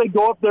did they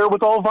go up there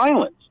with all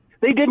violence.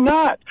 They did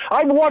not.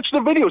 I've watched the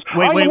videos.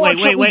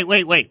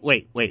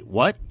 Wait.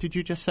 What did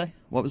you just say?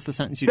 What was the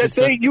sentence you just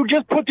said? You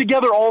just put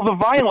together all the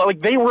violence.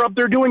 Like, they were up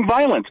there doing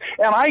violence.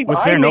 And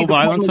Was there no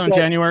violence on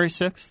January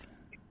 6th?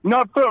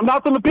 Not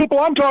from the people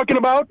I'm talking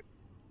about.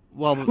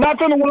 Well, not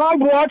from what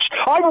I've watched.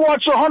 I've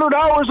watched 100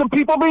 hours of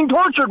people being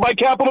tortured by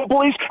Capitol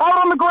Police out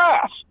on the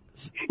grass.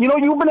 You know,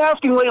 you've been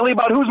asking lately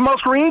about who's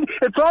must read.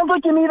 It sounds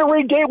like you need to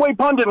read Gateway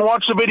Pundit and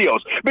watch the videos,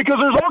 because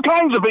there's all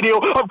kinds of video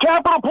of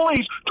Capitol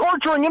Police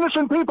torturing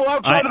innocent people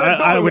outside of that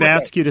building. I would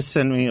ask you to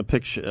send me a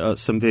picture,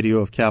 some video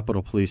of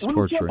Capitol Police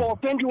torturing. I'll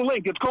send you a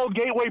link. It's called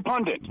Gateway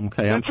Pundit.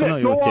 Okay, I'm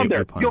familiar with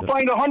Gateway Pundit. You'll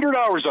find 100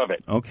 hours of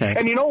it. Okay.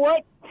 And you know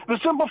what? The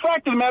simple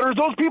fact of the matter is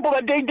those people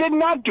that day did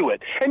not do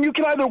it. And you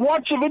can either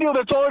watch the video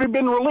that's already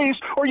been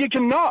released or you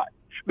cannot.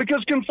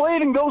 Because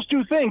conflating those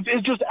two things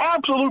is just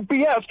absolute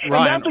BS.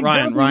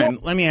 Ryan,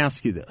 let me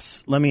ask you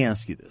this.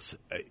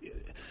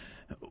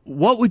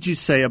 What would you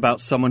say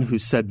about someone who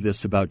said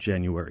this about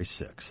January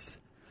 6th?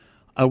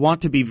 I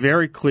want to be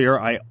very clear.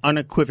 I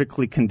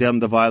unequivocally condemn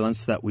the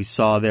violence that we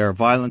saw there.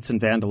 Violence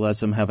and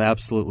vandalism have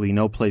absolutely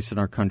no place in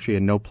our country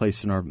and no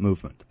place in our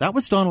movement. That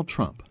was Donald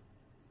Trump.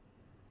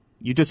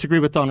 You disagree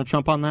with Donald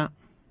Trump on that?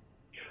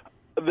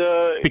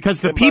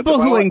 Because the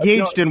people who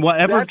engaged in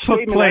whatever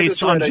took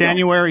place on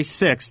January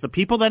 6th, the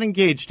people that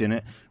engaged in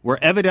it were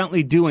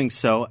evidently doing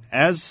so,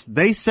 as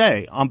they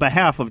say, on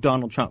behalf of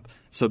Donald Trump.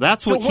 So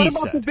that's what he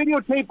said.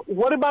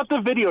 What about the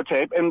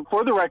videotape? And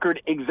for the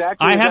record,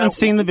 exactly. I haven't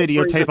seen the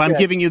videotape. I'm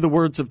giving you the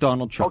words of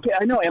Donald Trump. Okay,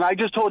 I know, and I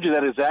just told you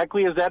that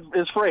exactly as that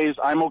is phrased,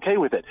 I'm okay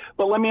with it.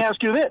 But let me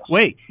ask you this.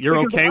 Wait, you're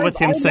okay with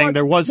him saying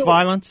there was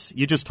violence?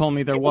 You just told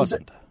me there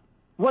wasn't.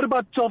 What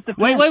about self-defense?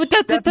 Wait,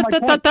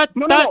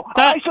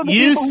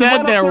 you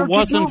said there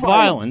wasn't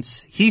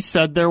violence. He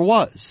said there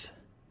was.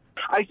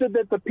 I said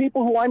that the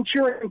people who I'm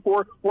cheering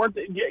for weren't.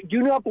 Do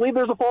you not believe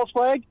there's a false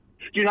flag?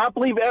 Do you not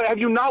believe? Have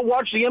you not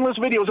watched the endless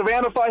videos of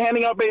Antifa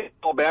handing out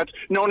baseball bats?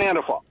 Known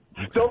Antifa.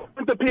 Those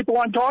are the people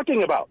I'm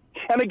talking about.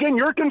 And again,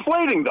 you're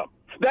conflating them.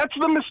 That's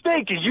the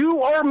mistake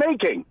you are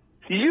making.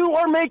 You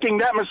are making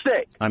that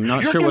mistake. I'm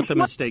not sure what the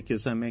mistake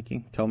is I'm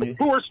making. Tell me.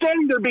 Who are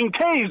standing there being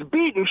tased,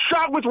 beaten,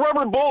 shot with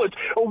rubber bullets,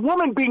 a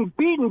woman being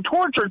beaten,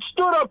 tortured,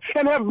 stood up,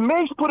 and have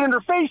mace put in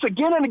her face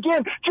again and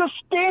again, just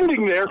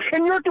standing there,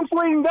 and you're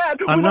conflating that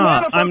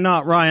I'm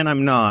not, Ryan,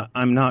 I'm not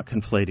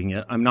conflating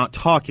it. I'm not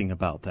talking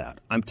about that.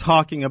 I'm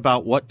talking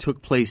about what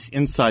took place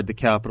inside the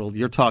Capitol.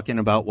 You're talking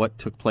about what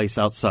took place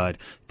outside.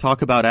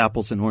 Talk about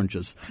apples and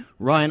oranges.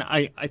 Ryan,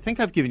 I think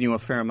I've given you a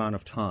fair amount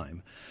of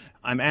time.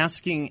 I'm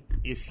asking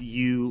if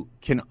you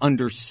can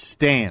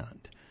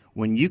understand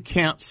when you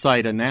can't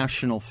cite a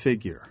national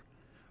figure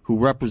who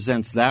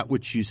represents that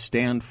which you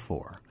stand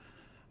for,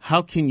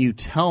 how can you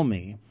tell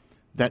me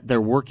that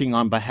they're working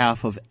on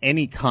behalf of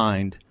any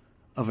kind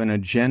of an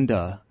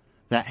agenda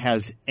that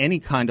has any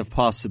kind of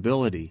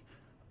possibility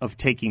of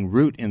taking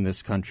root in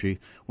this country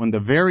when the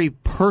very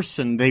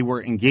person they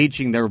were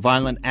engaging their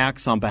violent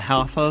acts on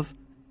behalf of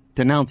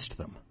denounced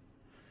them?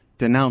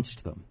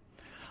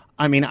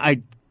 I mean,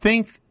 I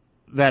think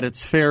that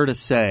it's fair to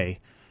say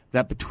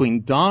that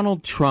between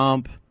Donald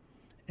Trump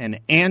and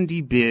Andy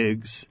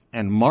Biggs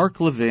and Mark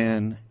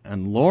Levin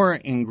and Laura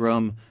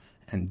Ingraham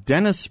and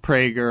Dennis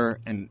Prager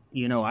and,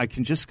 I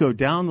can just go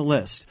down the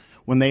list,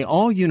 when they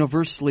all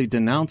universally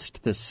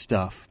denounced this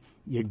stuff,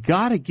 you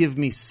got to give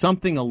me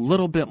something a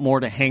little bit more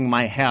to hang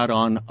my hat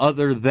on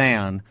other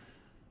than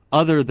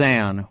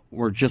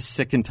we're just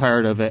sick and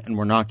tired of it and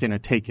we're not going to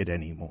take it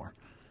anymore.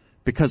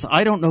 Because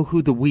I don't know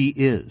who the we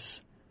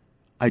is.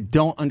 I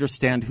don't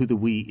understand who the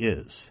we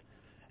is.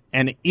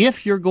 And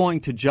if you're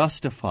going to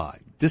justify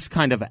this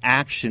kind of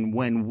action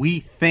when we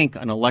think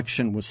an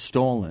election was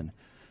stolen,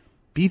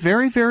 be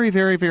very, very,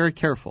 very, very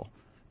careful.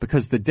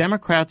 Because the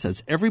Democrats,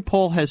 as every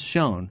poll has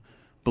shown,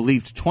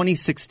 believed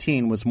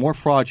 2016 was more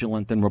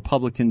fraudulent than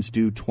Republicans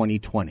do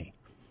 2020.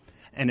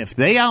 And if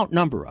they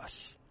outnumber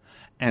us,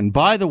 and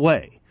by the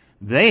way,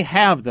 they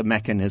have the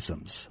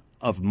mechanisms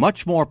of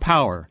much more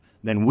power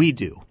than we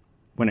do,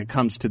 when it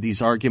comes to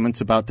these arguments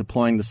about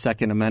deploying the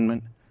Second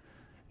Amendment,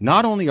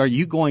 not only are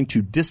you going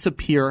to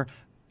disappear,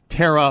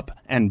 tear up,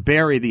 and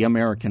bury the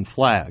American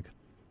flag,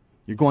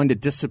 you're going to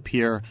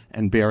disappear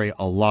and bury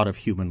a lot of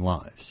human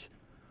lives.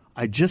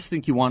 I just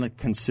think you want to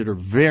consider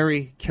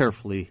very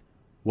carefully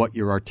what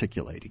you're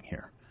articulating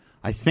here.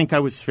 I think I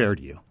was fair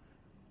to you.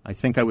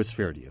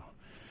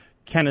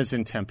 Ken is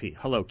in Tempe.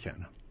 Hello,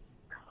 Ken.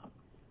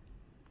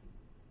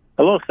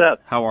 Hello, Seth.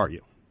 How are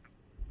you?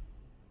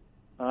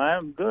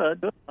 I'm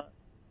good.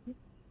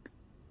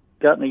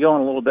 Got me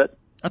going a little bit.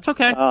 That's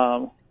okay.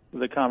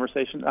 The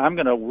conversation. I'm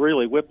going to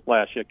really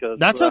whiplash you because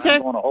that's okay.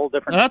 I'm going a whole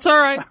different. That's all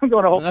right.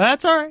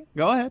 That's all right.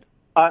 Go ahead.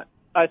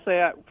 I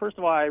say, first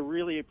of all, I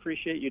really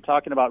appreciate you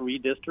talking about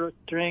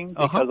redistricting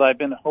because I've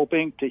been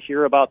hoping to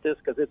hear about this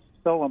because it's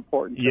so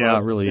important. Yeah,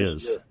 it really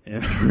is.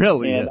 It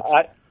really is.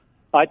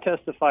 I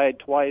testified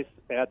twice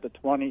at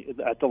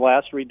the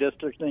last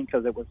redistricting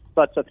because it was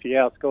such a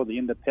fiasco. The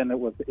independent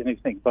was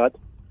anything but.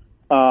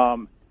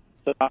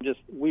 So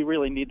we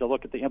really need to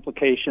look at the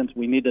implications.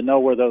 We need to know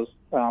where those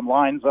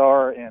lines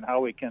are and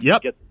how we can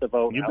get the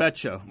vote. You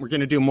betcha. We're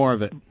going to do more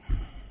of it.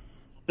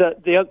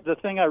 The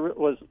thing I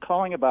was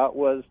calling about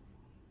was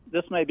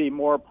this may be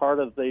more part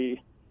of the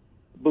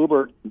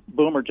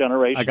boomer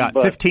generation. I got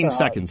 15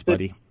 seconds,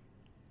 buddy.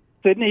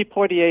 Sidney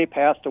Poitier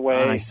passed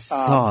away. I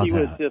saw he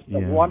that. was just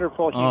a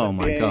wonderful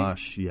human being. Oh, my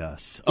gosh,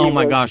 yes. Oh,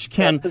 my gosh.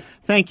 Ken,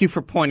 thank you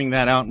for pointing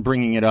that out and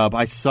bringing it up.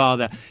 I saw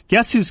that.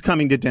 Guess Who's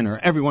Coming to Dinner?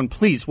 Everyone,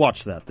 please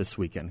watch that this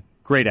weekend.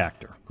 Great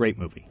actor. Great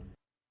movie.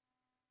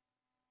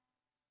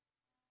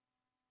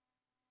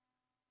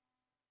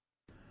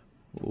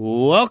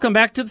 Welcome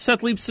back to the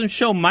Seth Leibsohn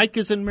Show. Mike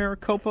is in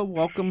Maricopa.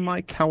 Welcome,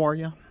 Mike. How are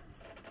you?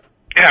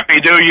 Happy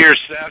New Year,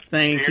 Seth.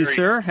 Thank you,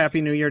 sir.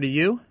 Happy New Year to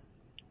you.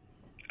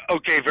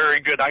 Okay, very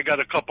good. I got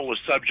a couple of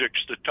subjects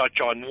to touch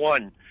on.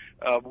 One,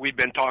 we've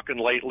been talking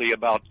lately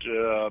about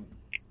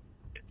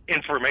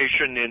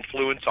information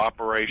influence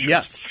operations.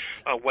 Yes.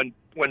 When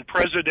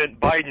President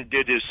Biden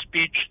did his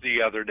speech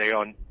the other day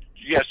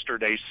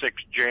yesterday,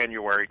 6th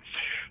January,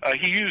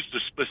 he used a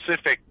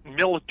specific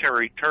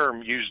military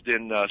term used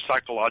in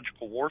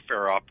psychological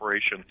warfare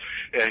operation.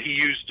 He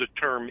used the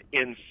term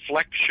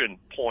inflection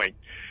point.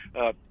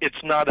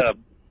 It's not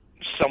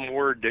some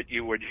word that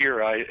you would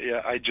hear.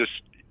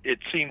 It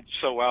seemed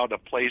so out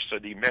of place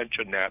that he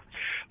mentioned that.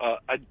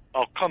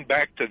 I'll come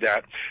back to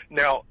that.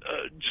 Now,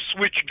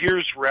 switch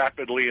gears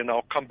rapidly, and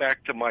I'll come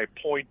back to my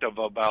point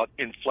about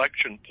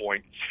inflection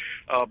point.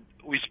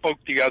 We spoke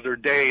the other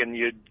day, and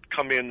you'd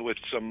come in with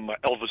some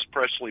Elvis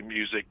Presley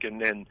music, and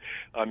then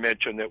I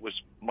mentioned it was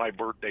my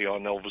birthday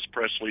on Elvis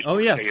Presley's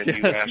birthday, and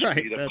you asked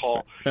me to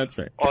call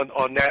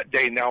on that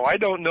day. Now, I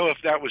don't know if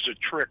that was a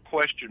trick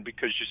question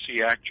because, you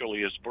see,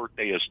 actually his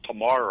birthday is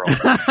tomorrow.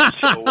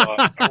 So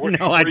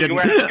no, I didn't. You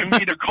asking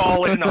me to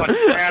call in on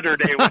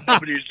Saturday when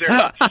nobody's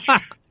there?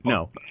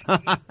 No,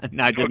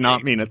 I did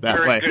not mean it that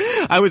Very way.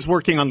 good. I was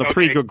working on the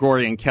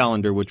pre-Gregorian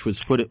calendar, which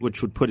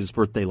would put his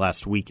birthday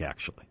last week,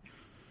 actually.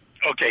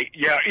 Okay,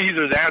 yeah,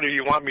 either that or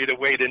you want me to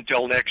wait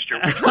until next year.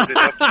 Which one is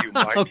up to you,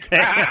 Mike?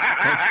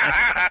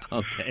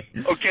 Okay.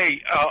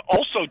 Okay,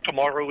 also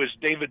tomorrow is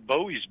David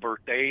Bowie's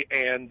birthday,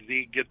 and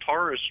the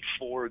guitarist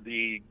for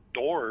the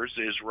Doors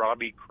is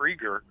Robbie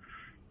Krieger.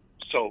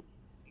 So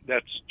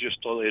that's just,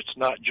 it's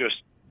not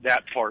just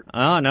that part.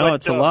 Oh, no,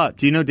 it's a lot.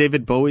 Do you know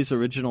David Bowie's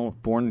original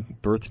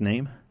birth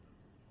name?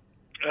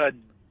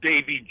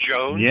 Davy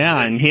Jones. Yeah,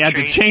 and he had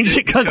to change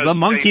it because the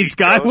Monkees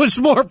guy was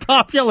more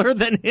popular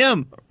than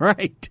him.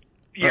 Right.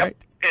 Yep. Right.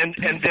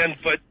 And then,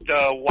 but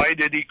why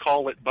did he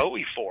call it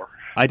Bowie for?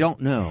 I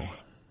don't know.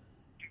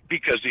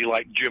 Because he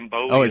liked Jim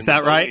Bowie. Oh, is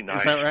that right?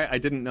 Is that right? I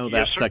didn't know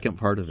that second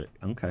part of it.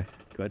 Okay,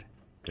 good.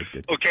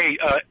 Okay,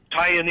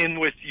 tying in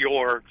with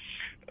your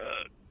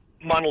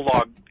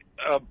monologue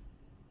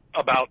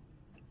about,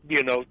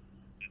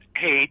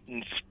 hate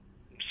and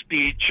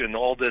speech and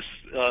all this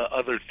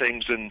other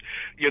things. And,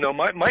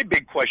 my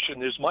big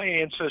question is my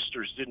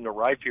ancestors didn't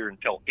arrive here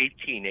until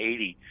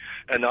 1880,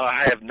 and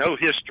I have no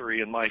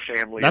history in my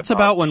family. That's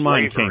about when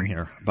mine came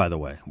here, by the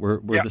way. We're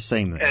the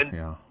same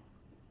there.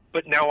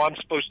 But now I'm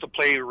supposed to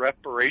pay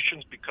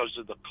reparations because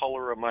of the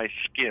color of my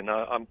skin.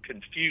 I'm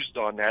confused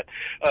on that.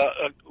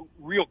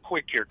 Real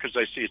quick here, because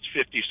I see it's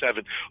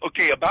 57.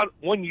 Okay, about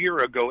 1 year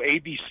ago,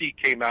 ABC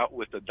came out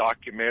with a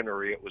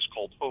documentary. It was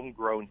called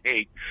Homegrown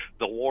Hate,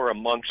 The War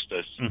Amongst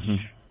Us. Mm-hmm.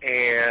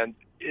 And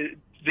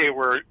there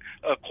were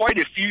quite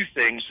a few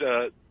things.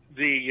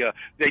 They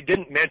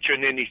didn't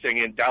mention anything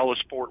in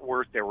Dallas-Fort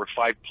Worth. There were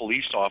 5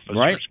 police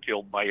officers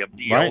killed by a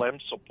BLM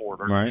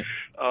supporter. Right.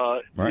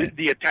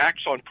 The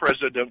attacks on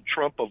President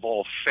Trump have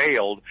all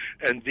failed,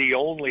 and the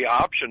only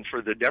option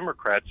for the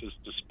Democrats is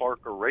to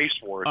spark a race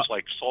war. It's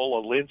like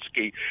Saul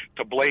Alinsky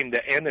to blame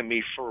the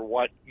enemy for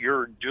what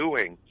you're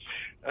doing.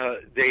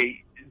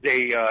 They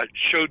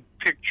showed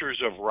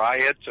pictures of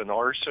riots and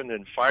arson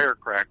and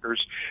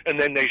firecrackers, and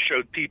then they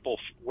showed people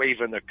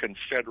waving a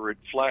Confederate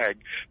flag,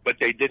 but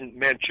they didn't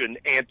mention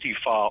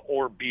Antifa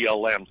or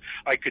BLM.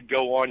 I could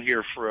go on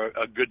here for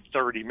a good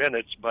 30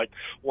 minutes, but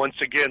once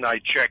again, I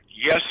checked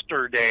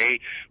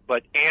yesterday,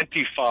 but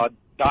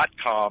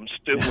Antifa.com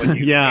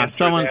still.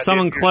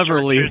 Someone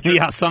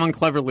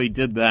cleverly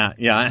did that.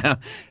 Yeah.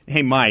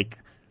 Hey, Mike,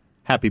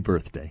 happy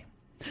birthday.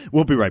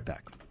 We'll be right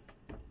back.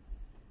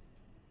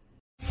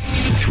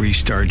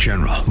 3-star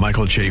General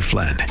Michael J.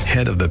 Flynn,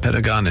 head of the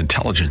Pentagon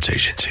Intelligence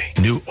Agency,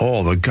 knew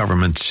all the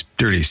government's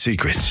dirty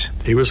secrets.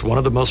 He was one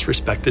of the most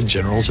respected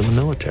generals in the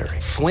military.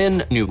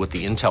 Flynn knew what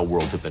the intel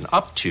world had been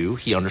up to.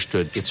 He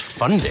understood its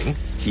funding.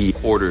 He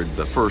ordered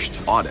the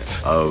first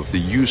audit of the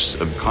use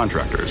of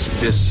contractors.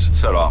 This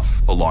set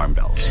off alarm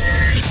bells.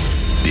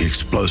 The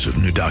explosive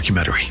new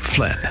documentary,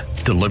 Flynn,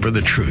 Deliver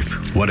the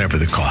Truth, Whatever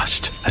the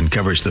Cost,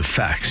 uncovers the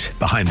facts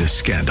behind this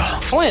scandal.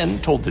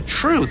 Flynn told the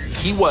truth.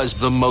 He was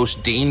the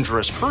most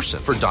dangerous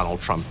person for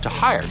Donald Trump to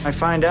hire. I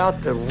find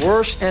out the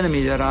worst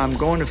enemy that I'm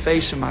going to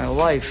face in my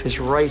life is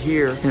right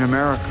here in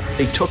America.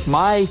 They took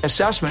my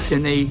assessment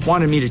and they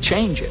wanted me to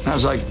change it. And I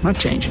was like, I'm not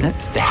changing it.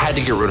 They had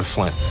to get rid of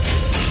Flynn.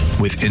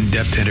 With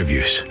in-depth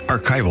interviews,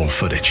 archival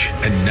footage,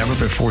 and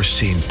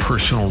never-before-seen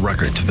personal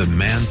records of the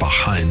man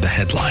behind the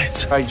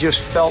headlines. I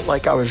just felt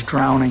like I was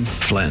drowning.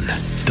 Flynn,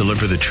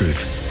 Deliver the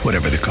Truth,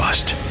 Whatever the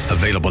Cost.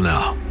 Available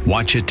now.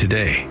 Watch it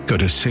today. Go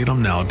to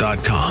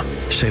salemnow.com.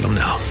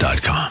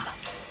 salemnow.com.